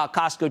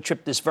Costco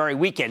trip this very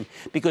weekend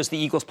because the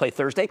Eagles play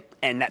Thursday,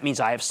 and that means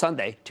I have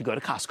Sunday to go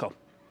to Costco.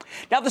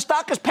 Now, the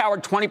stock has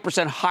powered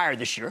 20% higher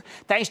this year,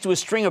 thanks to a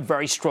string of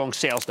very strong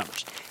sales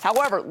numbers.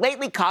 However,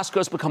 lately, Costco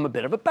has become a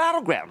bit of a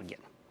battleground again,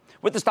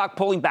 with the stock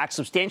pulling back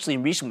substantially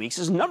in recent weeks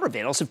as a number of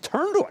analysts have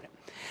turned on it.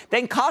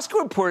 Then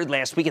Costco reported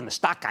last week, and the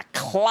stock got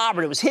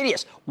clobbered. It was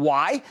hideous.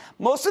 Why?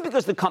 Mostly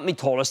because the company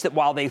told us that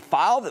when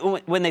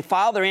they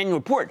file their annual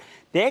report,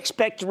 they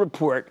expect to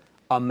report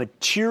a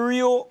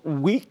material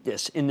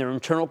weakness in their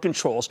internal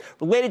controls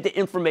related to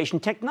information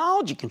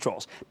technology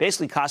controls.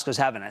 Basically, Costco's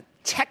having a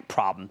tech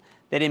problem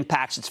that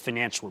impacts its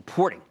financial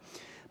reporting.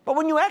 But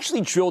when you actually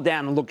drill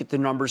down and look at the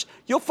numbers,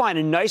 you'll find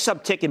a nice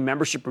uptick in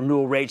membership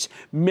renewal rates,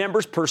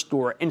 members per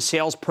store, and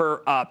sales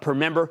per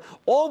member,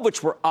 all of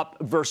which were up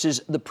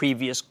versus the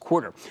previous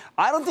quarter.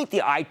 I don't think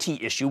the IT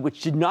issue,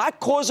 which did not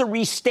cause a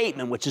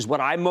restatement, which is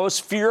what I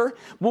most fear,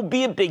 will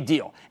be a big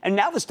deal. And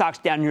now the stock's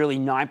down nearly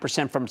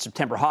 9% from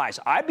September highs.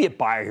 I'd be a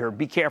buyer here.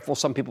 Be careful.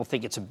 Some people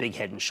think it's a big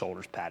head and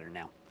shoulders pattern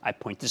now. I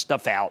point this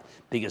stuff out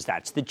because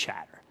that's the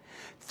chatter.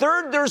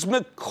 Third, there's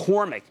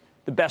McCormick,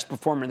 the best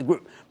performer in the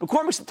group.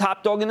 McCormick's the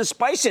top dog in the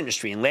spice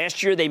industry, and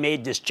last year they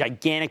made this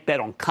gigantic bet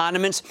on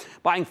condiments,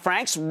 buying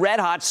Frank's Red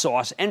Hot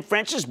sauce and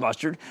French's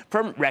mustard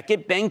from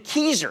Reckitt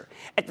Benckiser.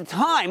 At the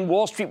time,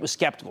 Wall Street was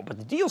skeptical, but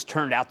the deals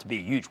turned out to be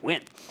a huge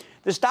win.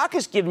 The stock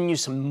has given you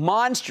some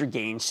monster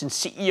gains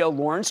since CEO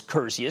Lawrence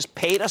Kurzius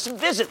paid us a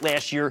visit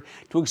last year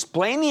to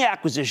explain the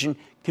acquisition,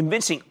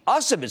 convincing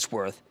us of its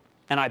worth,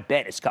 and I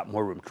bet it's got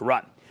more room to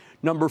run.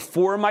 Number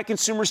 4 in my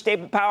consumer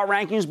staple power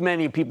rankings,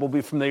 many people will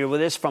be familiar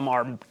with this from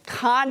our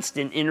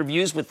constant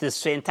interviews with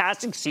this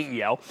fantastic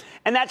CEO,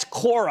 and that's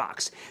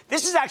Clorox.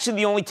 This is actually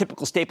the only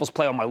typical staples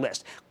play on my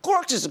list.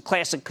 Clorox is a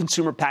classic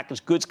consumer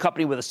packaged goods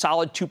company with a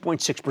solid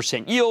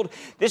 2.6% yield.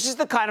 This is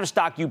the kind of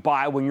stock you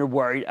buy when you're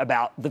worried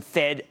about the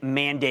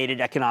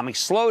Fed-mandated economic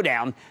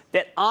slowdown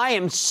that I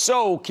am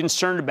so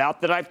concerned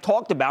about that I've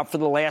talked about for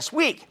the last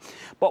week.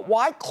 But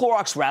why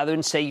Clorox rather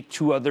than, say,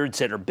 2 others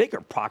that are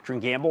bigger, Procter &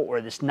 Gamble or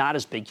this not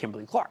as big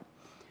Kimberly-Clark?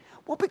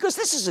 Well, because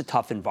this is a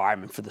tough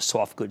environment for the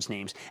soft goods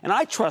names, and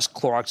I trust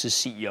Clorox's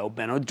CEO,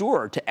 Ben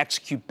O'Doer, to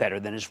execute better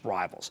than his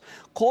rivals.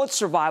 Call it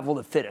survival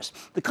of the fittest.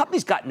 The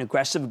company's gotten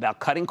aggressive about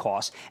cutting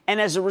costs, and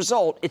as a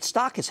result, its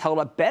stock has held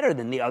up better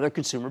than the other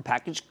consumer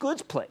packaged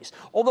goods plays,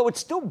 although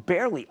it's still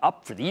barely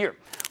up for the year.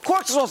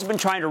 Clorox has also been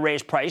trying to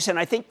raise price, and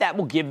I think that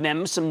will give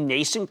them some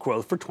nascent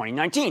growth for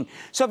 2019.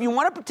 So if you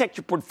want to protect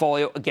your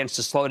portfolio against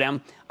a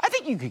slowdown, I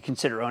think you could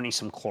consider owning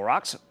some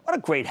Clorox. What a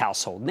great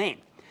household name.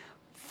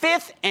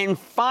 Fifth, and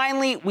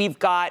finally, we've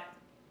got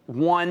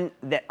one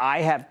that I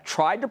have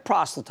tried to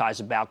proselytize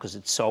about because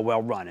it's so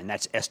well run, and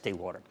that's Estee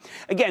Lauder.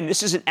 Again,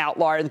 this is an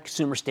outlier in the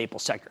consumer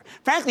staples sector.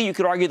 Frankly, you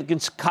could argue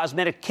the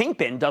cosmetic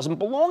kingpin doesn't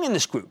belong in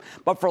this group,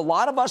 but for a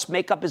lot of us,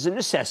 makeup is a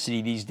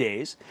necessity these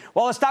days.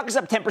 While the stock is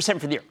up 10%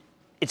 for the year,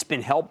 it's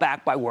been held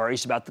back by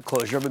worries about the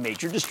closure of a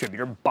major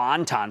distributor,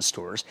 Bon-Ton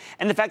stores,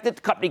 and the fact that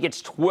the company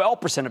gets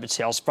 12% of its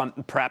sales from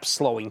perhaps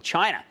slowing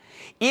China.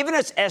 Even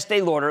as Estee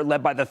Lauder,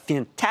 led by the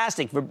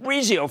fantastic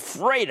Fabrizio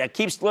Freda,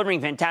 keeps delivering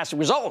fantastic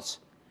results,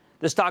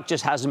 the stock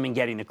just hasn't been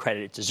getting the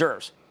credit it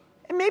deserves.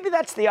 And maybe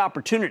that's the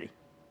opportunity.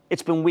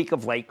 It's been weak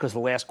of late because the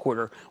last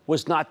quarter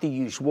was not the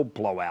usual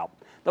blowout.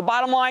 The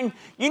bottom line,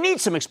 you need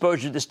some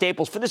exposure to the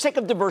staples for the sake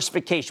of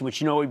diversification,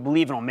 which you know we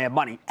believe in on Mad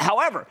Money.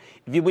 However,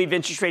 if you believe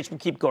interest rates will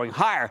keep going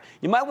higher,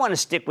 you might want to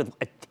stick with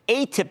an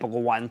atypical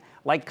one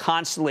like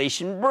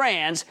Constellation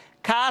Brands,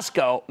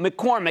 Costco,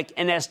 McCormick,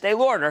 and Estee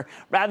Lauder,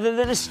 rather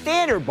than a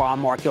standard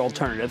bond market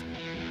alternative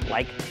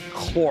like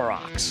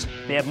Clorox.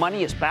 Mad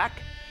Money is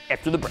back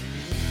after the break.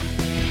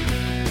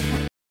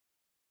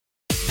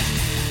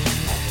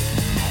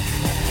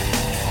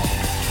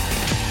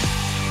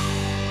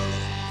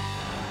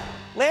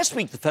 Last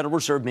week, the Federal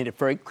Reserve made it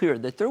very clear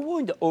that they're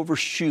willing to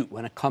overshoot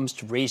when it comes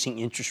to raising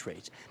interest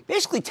rates,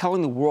 basically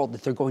telling the world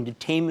that they're going to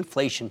tame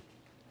inflation,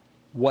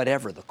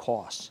 whatever the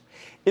cost.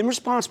 In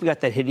response, we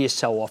got that hideous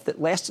sell-off that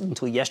lasted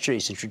until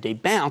yesterday's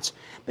intraday bounce,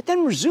 but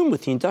then resumed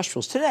with the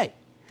industrials today.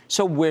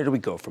 So where do we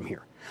go from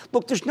here?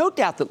 Look, there's no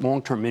doubt that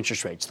long-term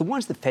interest rates, the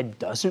ones the Fed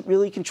doesn't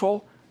really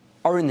control,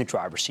 are in the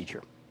driver's seat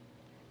here.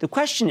 The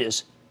question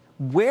is,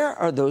 where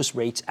are those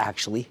rates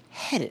actually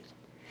headed?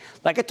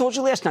 Like I told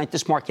you last night,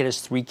 this market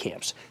has three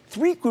camps,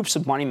 three groups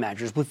of money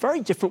managers with very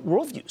different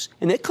worldviews.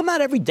 And they come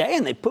out every day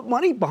and they put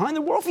money behind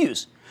their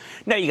worldviews.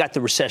 Now, you got the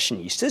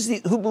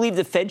recessionistas who believe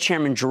the Fed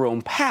Chairman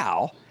Jerome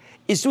Powell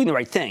is doing the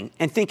right thing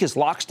and think his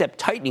lockstep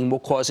tightening will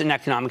cause an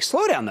economic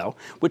slowdown, though,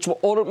 which will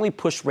ultimately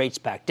push rates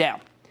back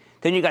down.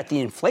 Then you got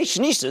the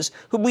inflationistas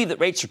who believe that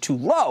rates are too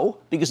low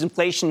because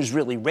inflation is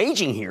really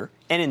raging here.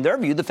 And in their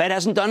view, the Fed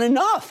hasn't done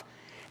enough.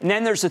 And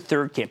then there's the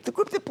third camp, the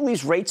group that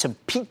believes rates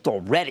have peaked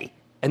already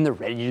and they're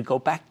ready to go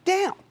back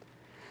down.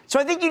 So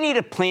I think you need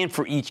a plan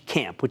for each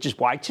camp, which is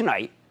why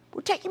tonight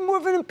we're taking more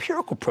of an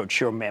empirical approach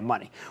here on Mad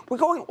Money. We're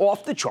going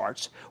off the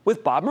charts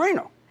with Bob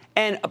Moreno.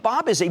 And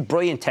Bob is a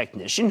brilliant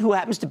technician who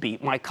happens to be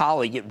my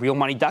colleague at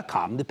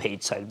realmoney.com, the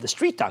paid site of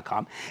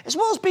thestreet.com, as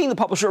well as being the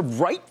publisher of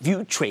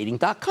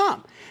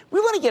rightviewtrading.com. We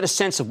want to get a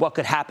sense of what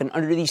could happen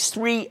under these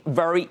three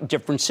very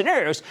different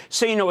scenarios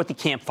so you know what the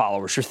camp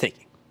followers are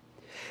thinking.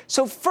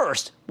 So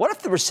first, what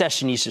if the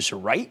recessionistas are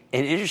right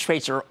and interest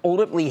rates are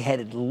ultimately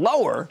headed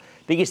lower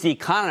because the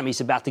economy is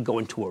about to go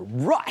into a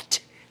rut?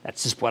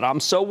 That's just what I'm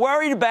so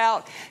worried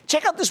about.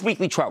 Check out this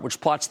weekly chart,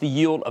 which plots the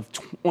yield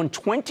on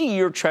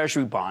 20-year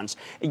Treasury bonds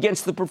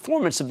against the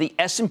performance of the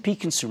S&P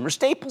Consumer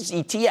Staples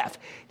ETF,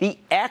 the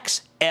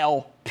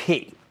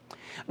XLP.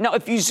 Now,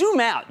 if you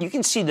zoom out, you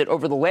can see that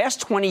over the last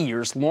 20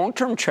 years,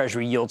 long-term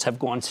Treasury yields have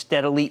gone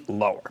steadily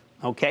lower.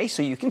 Okay,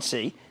 so you can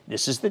see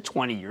this is the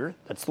 20-year,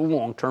 that's the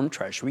long-term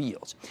Treasury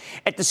yields.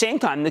 At the same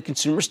time, the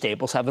consumer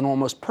staples have an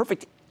almost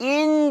perfect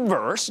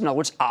inverse, in other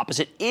words,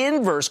 opposite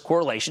inverse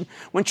correlation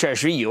when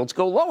Treasury yields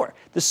go lower.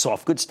 The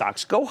soft goods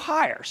stocks go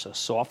higher. So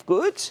soft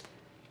goods,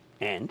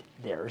 and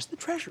there's the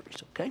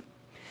Treasuries, okay?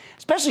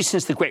 Especially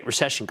since the Great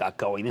Recession got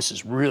going, this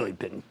has really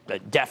been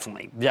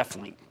definitely,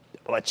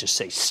 let's just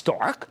say,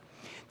 stark.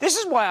 This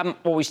is why I'm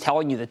always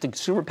telling you that the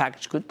consumer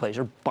packaged good plays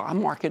are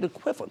bond market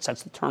equivalents.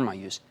 That's the term I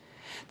use.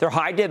 Their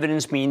high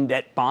dividends mean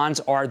that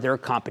bonds are their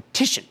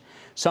competition.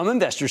 Some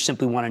investors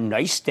simply want a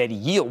nice, steady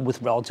yield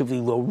with relatively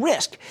low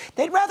risk.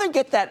 They'd rather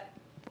get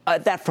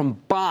that from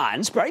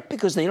bonds, right,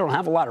 because they don't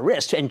have a lot of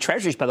risk. And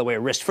treasuries, by the way,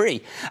 are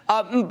risk-free.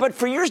 But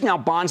for years now,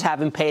 bonds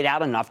haven't paid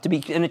out enough to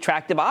be an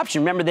attractive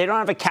option. Remember, they don't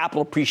have a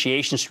capital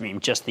appreciation stream,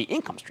 just the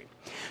income stream.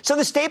 So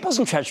the staples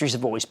and treasuries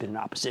have always been in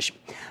opposition.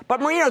 But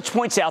Moreno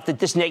points out that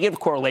this negative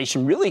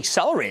correlation really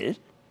accelerated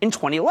in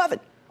 2011.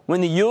 When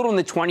the yield on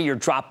the 20-year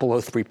dropped below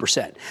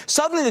 3%.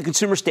 Suddenly, the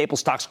consumer staple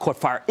stocks caught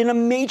fire in a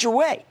major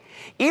way.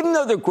 Even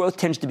though their growth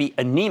tends to be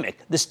anemic,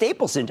 the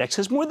Staples Index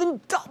has more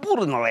than doubled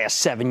in the last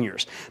 7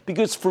 years,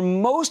 because for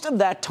most of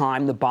that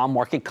time, the bond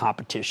market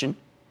competition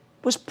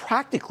was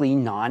practically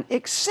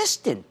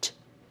non-existent.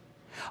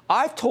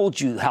 I've told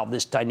you how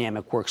this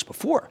dynamic works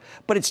before,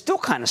 but it's still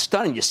kind of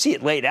stunning to see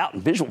it laid out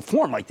in visual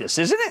form like this,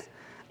 isn't it?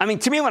 I mean,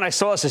 to me, when I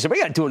saw this, I said,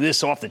 we got to do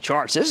this off the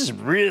charts. This is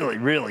really,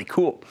 really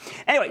cool.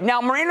 Anyway,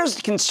 now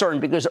Moreno's concerned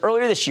because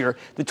earlier this year,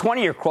 the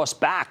 20-year crossed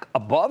back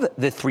above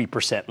the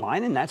 3%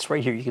 line, and that's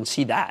right here. You can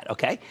see that,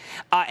 okay?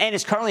 And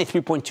it's currently at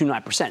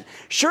 3.29%.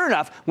 Sure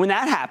enough, when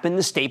that happened,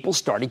 the staples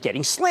started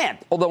getting slammed,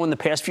 although in the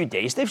past few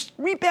days, they've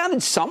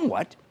rebounded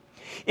somewhat.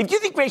 If you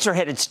think rates are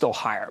headed still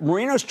higher,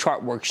 Moreno's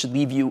chart work should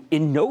leave you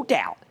in no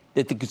doubt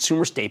that the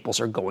consumer staples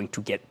are going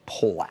to get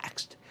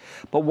poleaxed.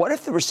 But what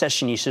if the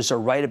recessionistas are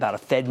right about a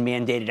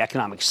Fed-mandated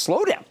economic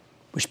slowdown,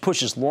 which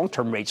pushes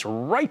long-term rates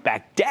right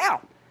back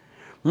down?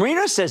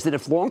 Moreno says that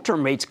if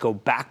long-term rates go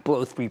back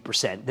below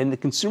 3%, then the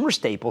consumer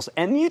staples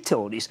and the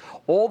utilities,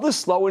 all the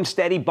slow and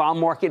steady bond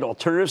market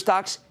alternative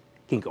stocks,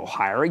 can go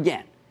higher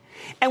again.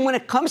 And when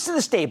it comes to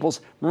the staples,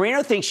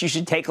 Moreno thinks you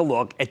should take a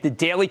look at the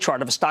daily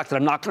chart of a stock that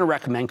I'm not going to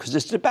recommend because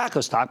it's a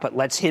tobacco stock, but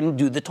lets him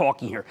do the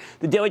talking here.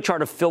 The daily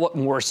chart of Philip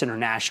Morris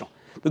International,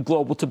 the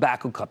global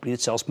tobacco company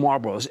that sells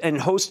Marlboros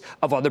and hosts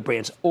of other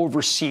brands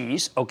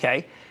overseas,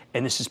 okay?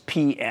 And this is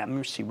PM,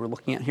 you see we're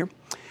looking at here.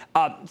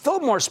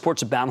 Philip Morris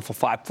supports a bountiful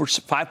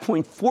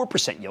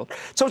 5.4% yield.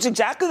 So it's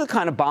exactly the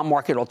kind of bond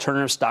market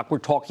alternative stock we're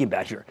talking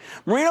about here.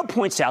 Moreno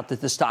points out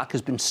that the stock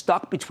has been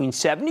stuck between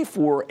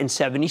 74 and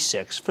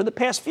 76 for the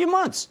past few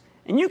months.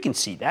 And you can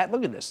see that.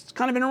 Look at this. It's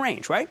kind of in a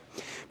range, right?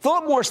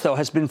 Philip Morris, though,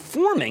 has been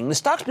forming, the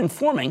stock's been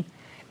forming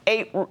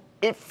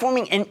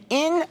an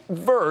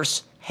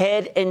inverse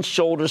head and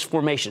shoulders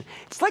formation.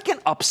 It's like an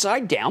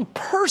upside down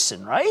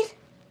person, right?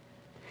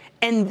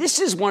 And this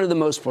is one of the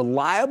most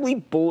reliably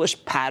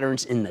bullish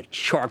patterns in the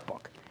chart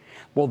book.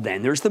 Well,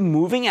 then there's the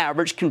moving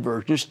average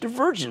convergence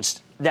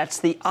divergence. That's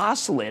the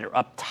oscillator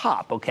up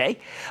top, okay?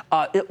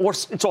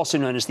 It's also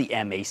known as the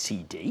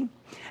MACD.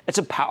 It's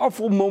a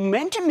powerful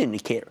momentum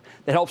indicator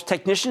that helps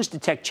technicians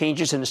detect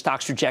changes in the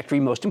stock's trajectory,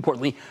 most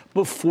importantly,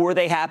 before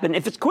they happen.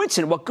 If it's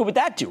coincident, what good would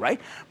that do, right?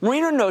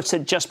 Marino notes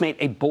that it just made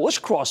a bullish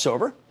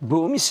crossover.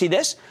 Boom, you see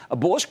this? A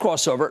bullish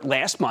crossover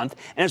last month,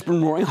 and it's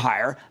been roaring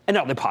higher,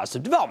 another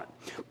positive development.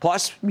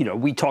 Plus,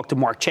 we talked to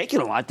Mark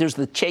Chaikin a lot. There's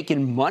the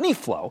Chaikin money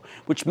flow,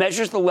 which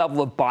measures the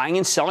level of buying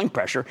and selling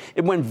pressure.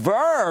 It went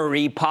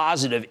very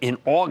positive in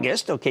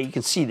August. Okay, you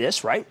can see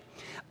this, right?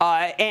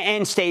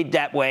 And stayed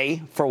that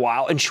way for a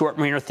while. In short,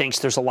 Marino thinks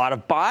there's a lot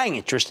of buying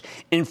interest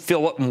in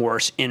Philip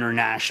Morris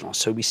International.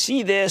 So we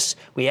see this,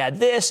 we add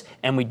this,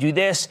 and we do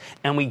this,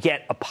 and we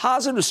get a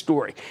positive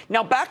story.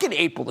 Now, back in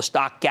April, the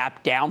stock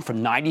gapped down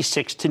from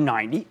 96 to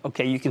 90.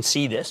 Okay, you can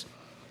see this.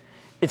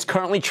 It's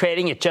currently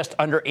trading at just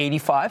under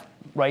 85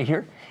 right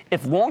here.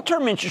 If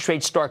long-term interest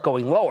rates start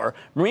going lower,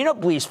 Marino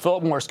believes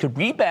Philip Morris could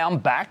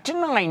rebound back to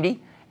 90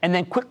 and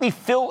then quickly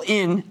fill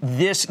in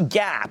this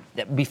gap.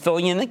 That would be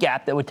filling in the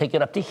gap that would take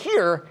it up to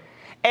here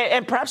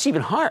and perhaps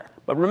even higher.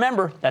 But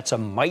remember, that's a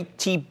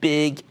mighty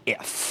big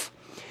if.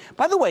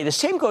 By the way, the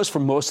same goes for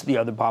most of the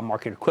other bond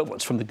market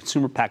equivalents, from the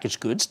consumer packaged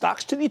goods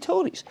stocks to the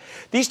utilities.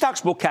 These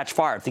stocks will catch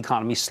fire if the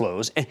economy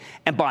slows and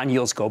bond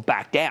yields go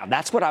back down.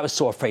 That's what I was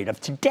so afraid of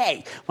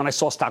today when I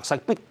saw stocks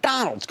like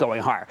McDonald's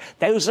going higher.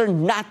 Those are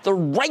not the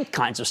right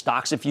kinds of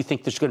stocks if you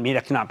think there's going to be an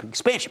economic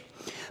expansion.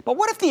 But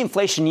what if the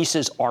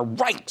inflationistas are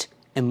right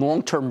and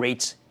long-term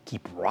rates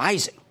keep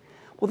rising?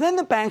 Well, then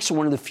the banks are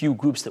one of the few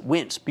groups that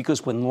wins,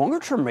 because when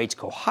longer-term rates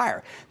go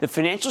higher, the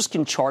financials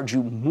can charge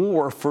you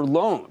more for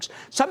loans,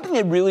 something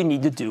they really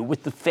need to do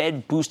with the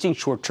Fed boosting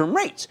short-term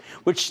rates,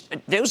 which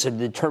those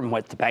determine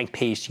what the bank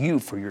pays you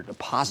for your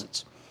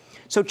deposits.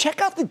 So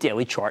check out the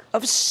daily chart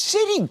of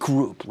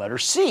Citigroup, letter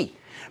C.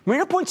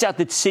 Marino points out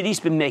that Citi's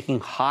been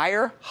making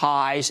higher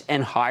highs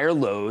and higher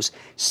lows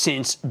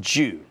since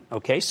June.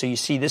 Okay, so you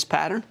see this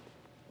pattern?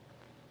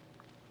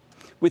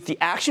 With the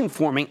action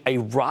forming a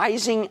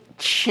rising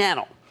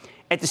channel.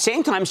 At the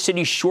same time,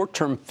 Citi's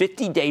short-term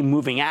 50-day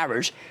moving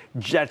average,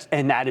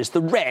 and that is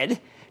the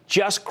red,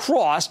 just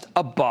crossed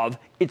above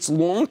its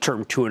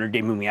long-term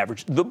 200-day moving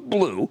average, the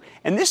blue.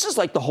 And this is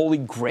like the holy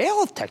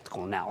grail of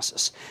technical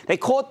analysis. They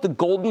call it the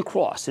golden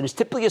cross, and it's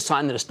typically a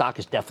sign that a stock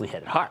is definitely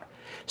headed higher.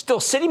 Still,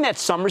 Citi met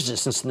some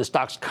resistance, and the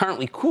stock's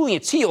currently cooling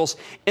its heels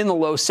in the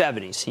low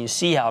 70s. And you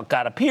see how it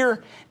got up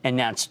here, and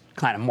now it's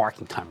kind of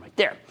marking time right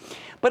there.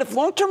 But if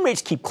long-term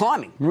rates keep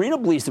climbing, Marino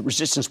believes that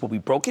resistance will be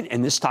broken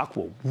and this stock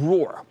will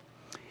roar.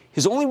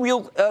 His only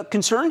real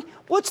concern?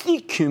 Well, it's the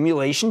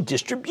accumulation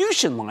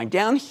distribution line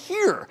down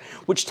here,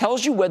 which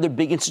tells you whether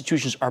big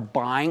institutions are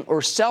buying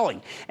or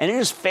selling. And it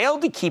has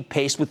failed to keep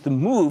pace with the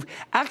move,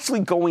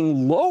 actually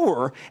going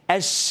lower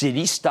as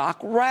Citi stock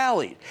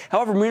rallied.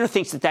 However, Marino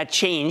thinks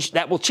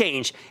that will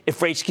change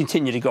if rates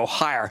continue to go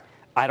higher.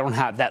 I don't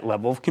have that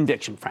level of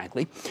conviction,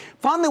 frankly.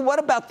 Finally, what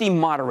about the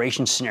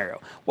moderation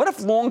scenario? What if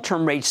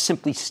long-term rates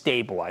simply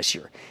stabilize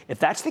here? If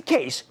that's the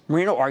case,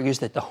 Marino argues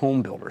that the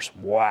home builders,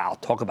 wow,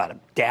 talk about a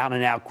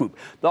down-and-out group,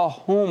 the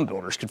home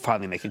builders could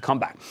finally make a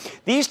comeback.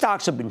 These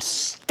stocks have been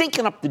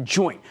stinking up the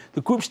joint. The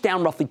group's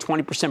down roughly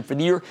 20% for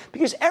the year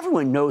because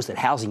everyone knows that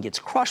housing gets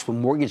crushed when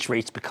mortgage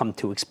rates become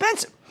too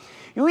expensive.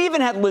 You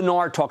even had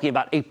Lennar talking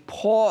about a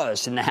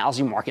pause in the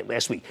housing market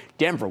last week.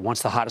 Denver,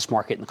 once the hottest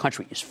market in the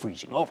country, is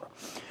freezing over.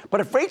 But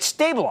if rates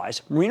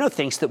stabilize, Marino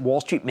thinks that Wall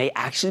Street may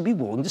actually be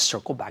willing to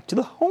circle back to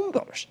the home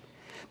builders,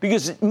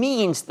 because it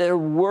means their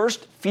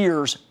worst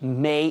fears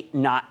may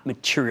not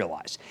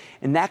materialize.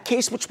 In that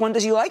case, which one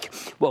does he like?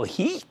 Well,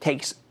 he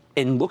takes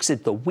and looks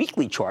at the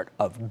weekly chart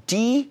of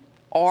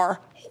D.R.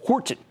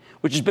 Horton,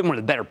 which has been one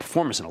of the better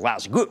performers in a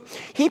lousy group.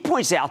 He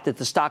points out that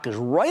the stock is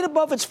right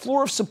above its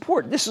floor of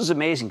support. This is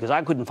amazing because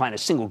I couldn't find a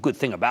single good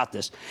thing about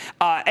this.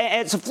 And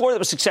it's a floor that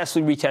was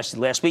successfully retested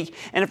last week.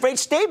 And if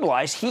rates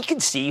stabilize, he can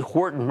see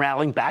Horton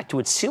rallying back to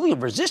its ceiling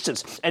of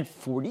resistance at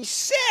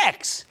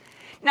 46.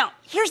 Now,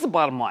 here's the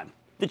bottom line.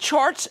 The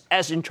charts,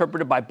 as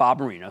interpreted by Bob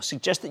Marino,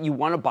 suggest that you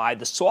want to buy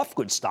the soft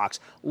goods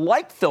stocks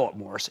like Philip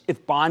Morris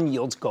if bond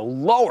yields go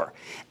lower.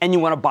 And you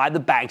want to buy the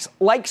banks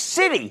like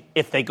Citi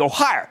if they go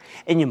higher.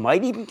 And you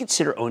might even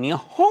consider owning a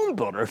home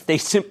builder if they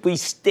simply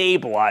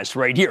stabilize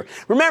right here.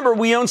 Remember,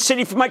 we own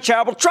Citi for my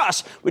charitable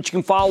trust, which you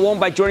can follow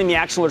along by joining the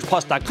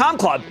ActionAlertsPlus.com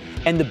club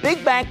and the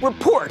Big Bank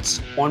reports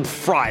on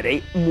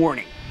Friday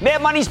morning.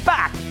 Mad Money's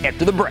back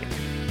after the break.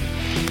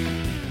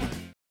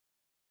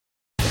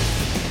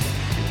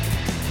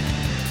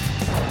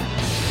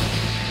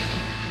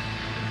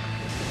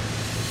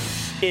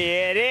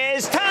 It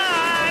is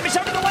time. It's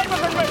over the labor.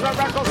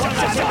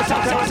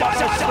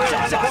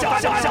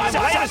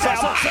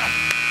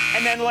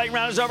 And then the lightning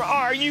round is over.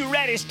 Are you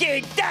ready?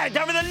 Ski, time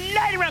for the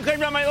lightning round.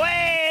 Coming on my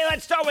way.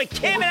 Let's start with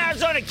Kim in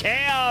Arizona.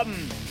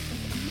 Kim.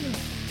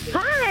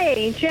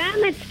 Hi,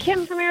 Jim. It's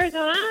Kim from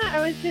Arizona.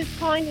 I was just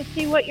calling to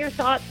see what your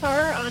thoughts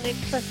are on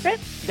Express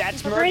Scripts.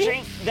 That's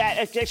merging.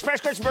 That Express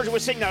Scripts merging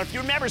with Cigna. If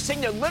you remember,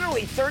 Cigna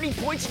literally 30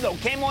 points ago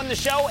came on the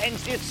show and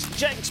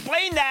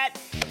explained that,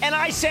 and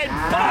I said,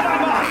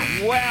 bottom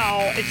up.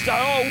 Well,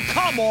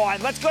 come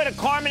on. Let's go to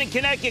Carmen in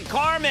Connecticut.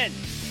 Carmen.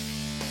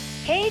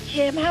 Hey,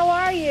 Jim. How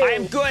are you? I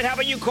am good. How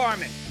about you,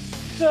 Carmen?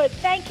 Good.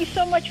 Thank you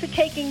so much for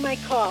taking my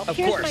call. Of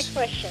Here's course.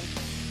 my question.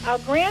 Our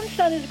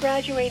grandson is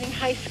graduating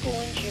high school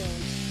in June.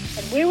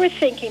 And we were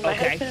thinking, my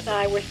husband and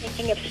I were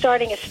thinking of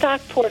starting a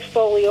stock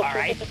portfolio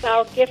for him as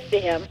our gift to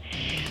him.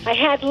 I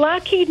had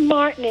Lockheed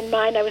Martin in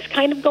mind. I was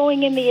kind of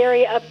going in the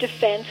area of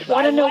defense.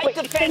 I like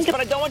defense,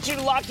 but I don't want you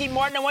to Lockheed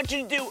Martin. I want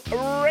you to do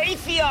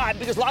Raytheon,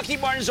 because Lockheed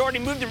Martin has already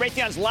moved to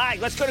Raytheon's lag.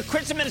 Let's go to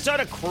Chris in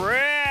Minnesota.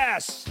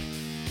 Chris.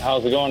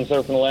 How's it going,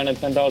 surfing the land in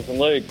 10,000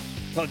 leagues?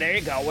 Oh, there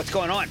you go. What's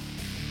going on?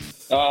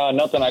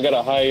 Nothing. I got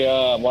a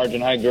high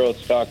margin, high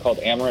growth stock called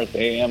Amyris,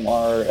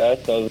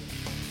 AMRS.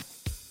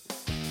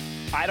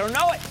 I don't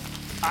know it.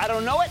 I'm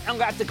going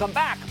to have to come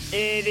back.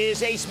 It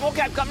is a small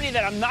cap company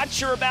that I'm not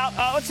sure about.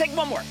 Let's take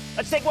one more.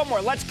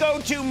 Let's go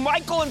to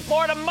Michael in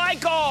Florida.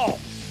 Michael.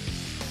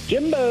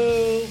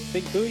 Jimbo.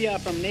 Big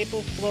booyah from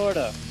Naples,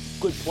 Florida.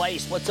 Good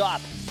place. What's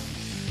up?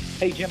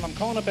 Hey, Jim, I'm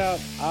calling about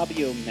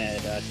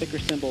Abiomed, ticker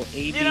symbol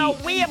AB. You know,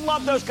 we have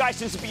loved those guys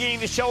since the beginning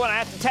of the show, and I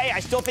have to tell you, I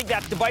still think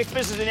that device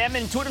business and them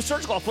Intuitive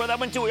Surgical, I'll throw that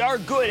one too. We are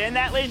good. And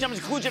that, ladies and gentlemen,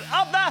 is the conclusion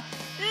of the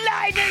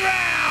Lightning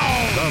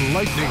Round. The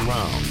Lightning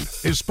Round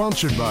is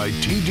sponsored by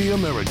TD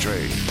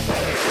Ameritrade.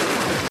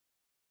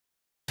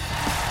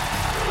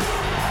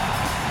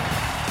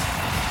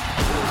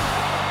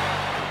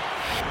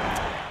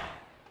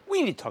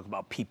 We need to talk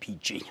about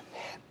PPG.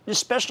 This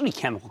specialty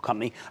chemical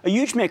company, a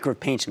huge maker of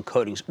paints and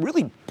coatings,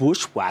 really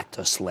bushwhacked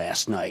us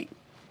last night.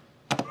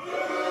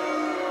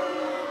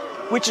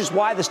 Which is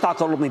why the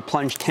stock ultimately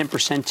plunged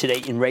 10%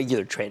 today in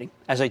regular trading.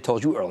 As I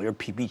told you earlier,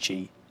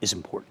 PPG is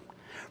important.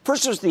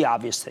 First, there's the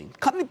obvious thing. The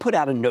company put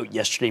out a note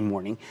yesterday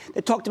morning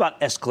that talked about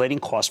escalating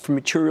costs for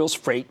materials,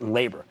 freight, and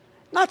labor.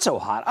 Not so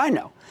hot, I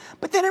know.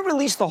 But then it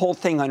released the whole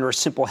thing under a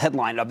simple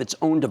headline of its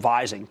own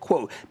devising.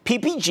 Quote,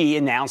 PPG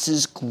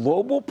announces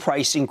global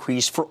price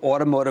increase for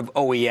automotive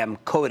OEM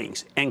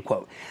coatings, end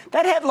quote.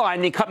 That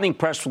headline, the accompanying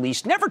press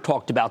release, never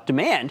talked about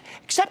demand,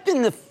 except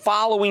in the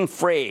following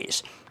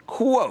phrase.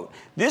 Quote,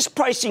 this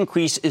price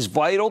increase is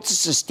vital to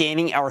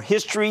sustaining our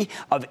history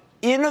of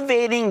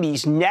innovating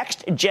these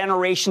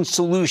next-generation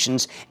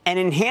solutions and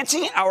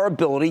enhancing our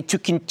ability to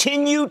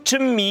continue to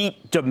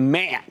meet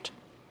demand.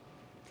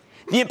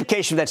 The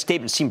implication of that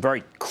statement seemed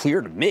very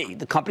clear to me.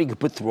 The company could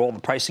put through all the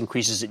price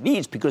increases it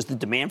needs because the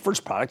demand for its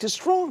product is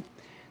strong.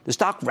 The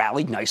stock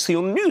rallied nicely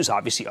on the news.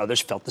 Obviously, others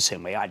felt the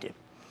same way I did.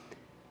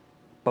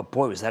 But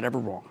boy, was that ever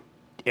wrong.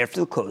 After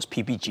the close,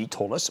 PPG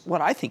told us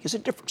what I think is a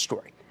different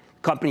story.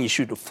 The company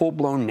issued a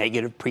full-blown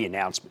negative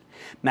pre-announcement.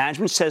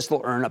 Management says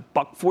they'll earn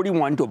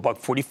 $1.41 to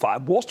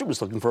 $1.45. Wall Street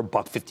was looking for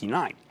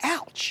 $1.59.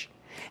 Ouch.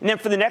 And then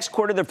for the next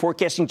quarter, they're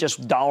forecasting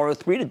just $1.03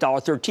 to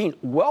 $1.13,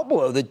 well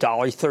below the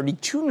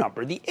 $1.32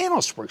 number the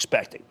analysts were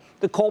expecting.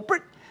 The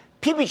culprit?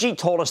 PPG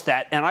told us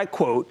that, and I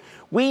quote,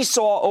 we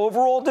saw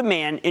overall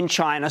demand in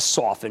China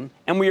soften,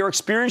 and we are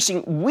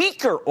experiencing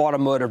weaker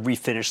automotive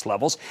refinish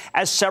levels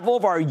as several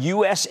of our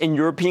U.S. and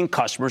European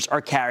customers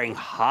are carrying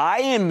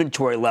high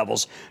inventory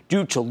levels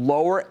due to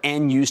lower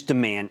end-use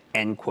demand,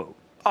 end quote.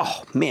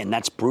 Oh, man,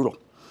 that's brutal.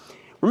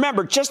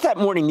 Remember, just that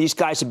morning, these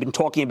guys have been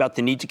talking about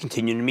the need to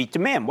continue to meet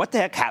demand. What the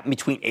heck happened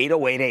between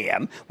 8:08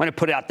 a.m., when it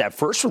put out that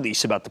first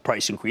release about the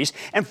price increase,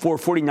 and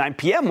 4:49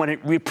 p.m., when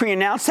it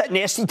pre-announced that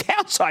nasty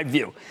downside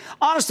view?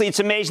 Honestly,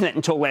 it's amazing that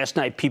until last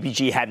night,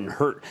 PPG hadn't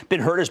been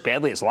hurt as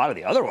badly as a lot of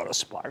the other auto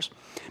suppliers.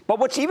 But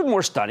what's even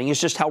more stunning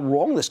is just how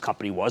wrong this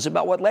company was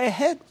about what lay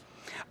ahead.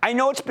 I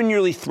know it's been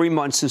nearly 3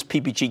 months since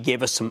PPG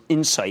gave us some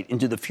insight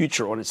into the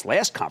future on its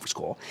last conference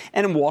call,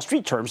 and in Wall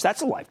Street terms,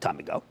 that's a lifetime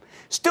ago.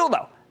 Still,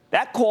 though,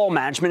 that call,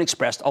 management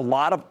expressed a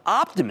lot of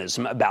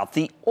optimism about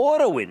the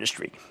auto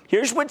industry.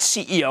 Here's what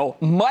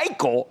CEO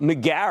Michael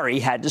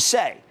McGarry had to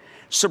say.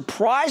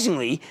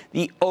 Surprisingly,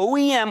 the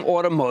OEM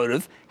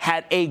automotive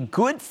had a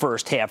good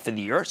first half of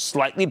the year,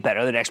 slightly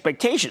better than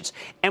expectations.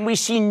 And we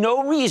see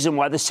no reason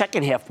why the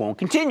second half won't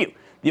continue.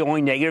 The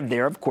only negative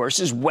there, of course,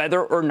 is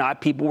whether or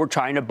not people were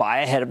trying to buy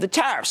ahead of the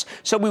tariffs.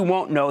 So we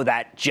won't know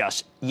that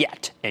just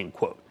yet, end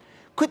quote.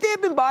 Could they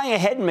have been buying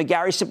ahead and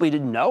McGarry simply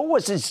didn't know?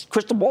 Was his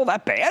crystal ball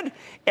that bad?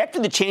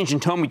 After the change in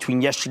tone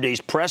between yesterday's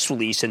press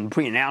release and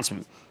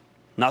pre-announcement,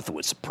 nothing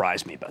would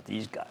surprise me about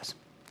these guys.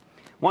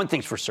 One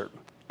thing's for certain.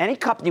 Any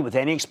company with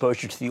any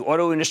exposure to the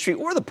auto industry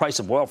or the price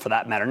of oil, for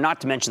that matter, not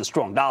to mention the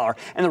strong dollar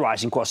and the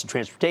rising cost of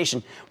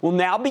transportation, will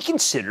now be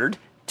considered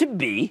to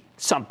be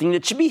something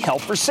that should be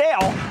held for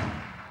sale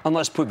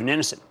unless proven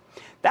innocent.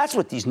 That's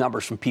what these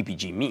numbers from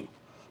PPG mean.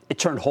 It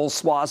turned whole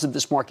swaths of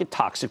this market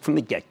toxic from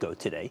the get-go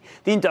today.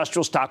 The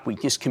industrial stock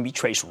weakness can be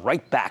traced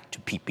right back to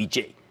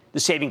PPG. The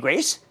saving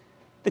grace?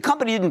 The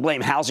company didn't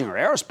blame housing or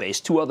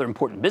aerospace, two other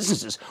important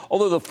businesses,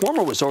 although the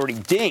former was already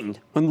dinged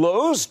when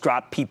Lowe's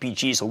dropped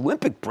PPG's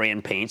Olympic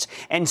brand paints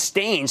and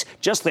stains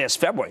just last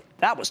February.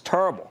 That was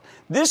terrible.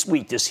 This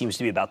week, this seems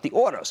to be about the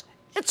autos.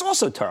 It's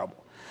also terrible.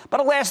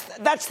 But alas,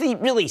 that's the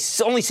really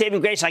only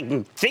saving grace I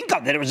can think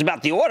of, that it was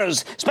about the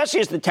autos, especially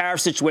as the tariff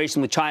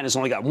situation with China has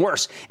only gotten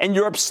worse, and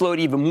Europe slowed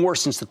even more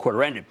since the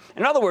quarter ended.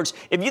 In other words,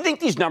 if you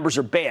think these numbers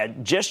are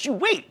bad, just you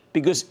wait,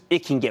 because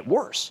it can get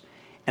worse.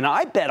 And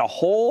I bet a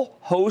whole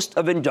host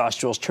of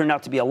industrials turned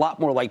out to be a lot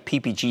more like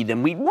PPG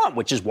than we'd want,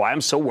 which is why I'm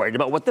so worried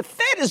about what the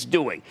Fed is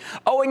doing.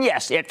 Oh, and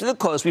yes, after the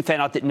close, we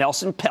found out that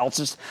Nelson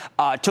Peltz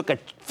took a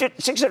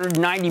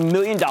 $690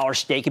 million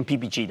stake in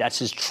PPG. That's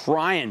his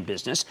Trian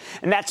business.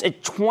 And that's a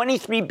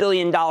 $23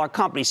 billion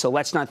company, so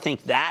let's not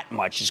think that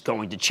much is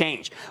going to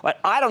change.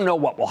 But I don't know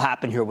what will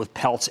happen here with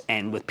Peltz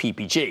and with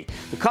PPG.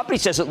 The company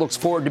says it looks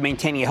forward to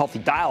maintaining a healthy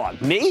dialogue.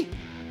 Me?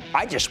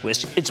 I just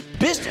wish its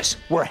business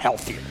were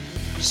healthier.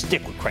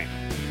 Stick with Cramer.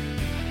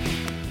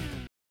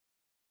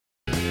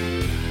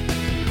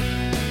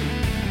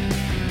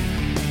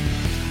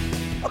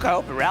 Look, I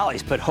hope it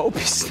rallies, but hope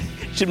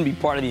shouldn't be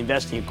part of the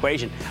investing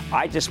equation.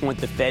 I just want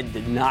the Fed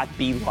to not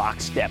be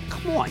lockstep.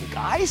 Come on,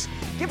 guys.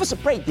 Give us a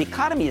break. The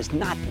economy is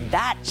not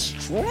that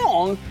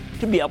strong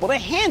to be able to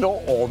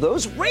handle all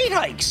those rate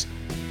hikes.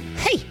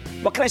 Hey,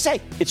 what can I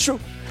say? It's true.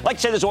 Like I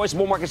said, there's always a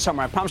bull market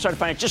somewhere. I promise to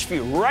find it just for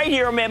you right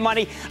here on Mad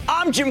Money.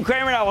 I'm Jim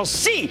Cramer, and I will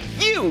see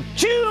you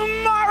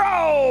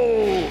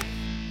tomorrow.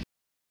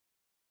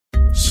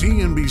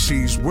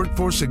 CNBC's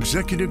Workforce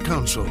Executive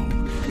Council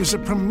is a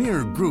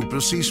premier group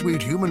of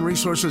C-suite human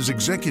resources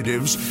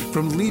executives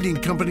from leading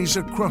companies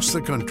across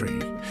the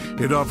country.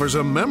 It offers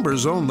a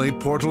members-only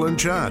portal and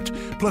chat,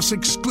 plus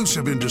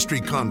exclusive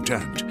industry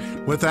content,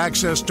 with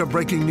access to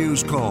breaking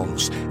news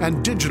calls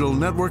and digital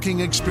networking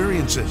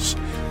experiences.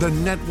 The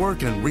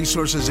network and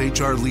resources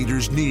HR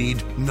leaders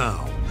need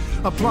now.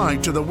 Apply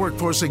to the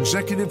Workforce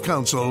Executive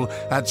Council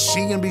at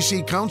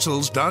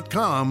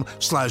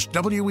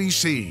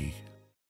cnbccouncils.com/WEC.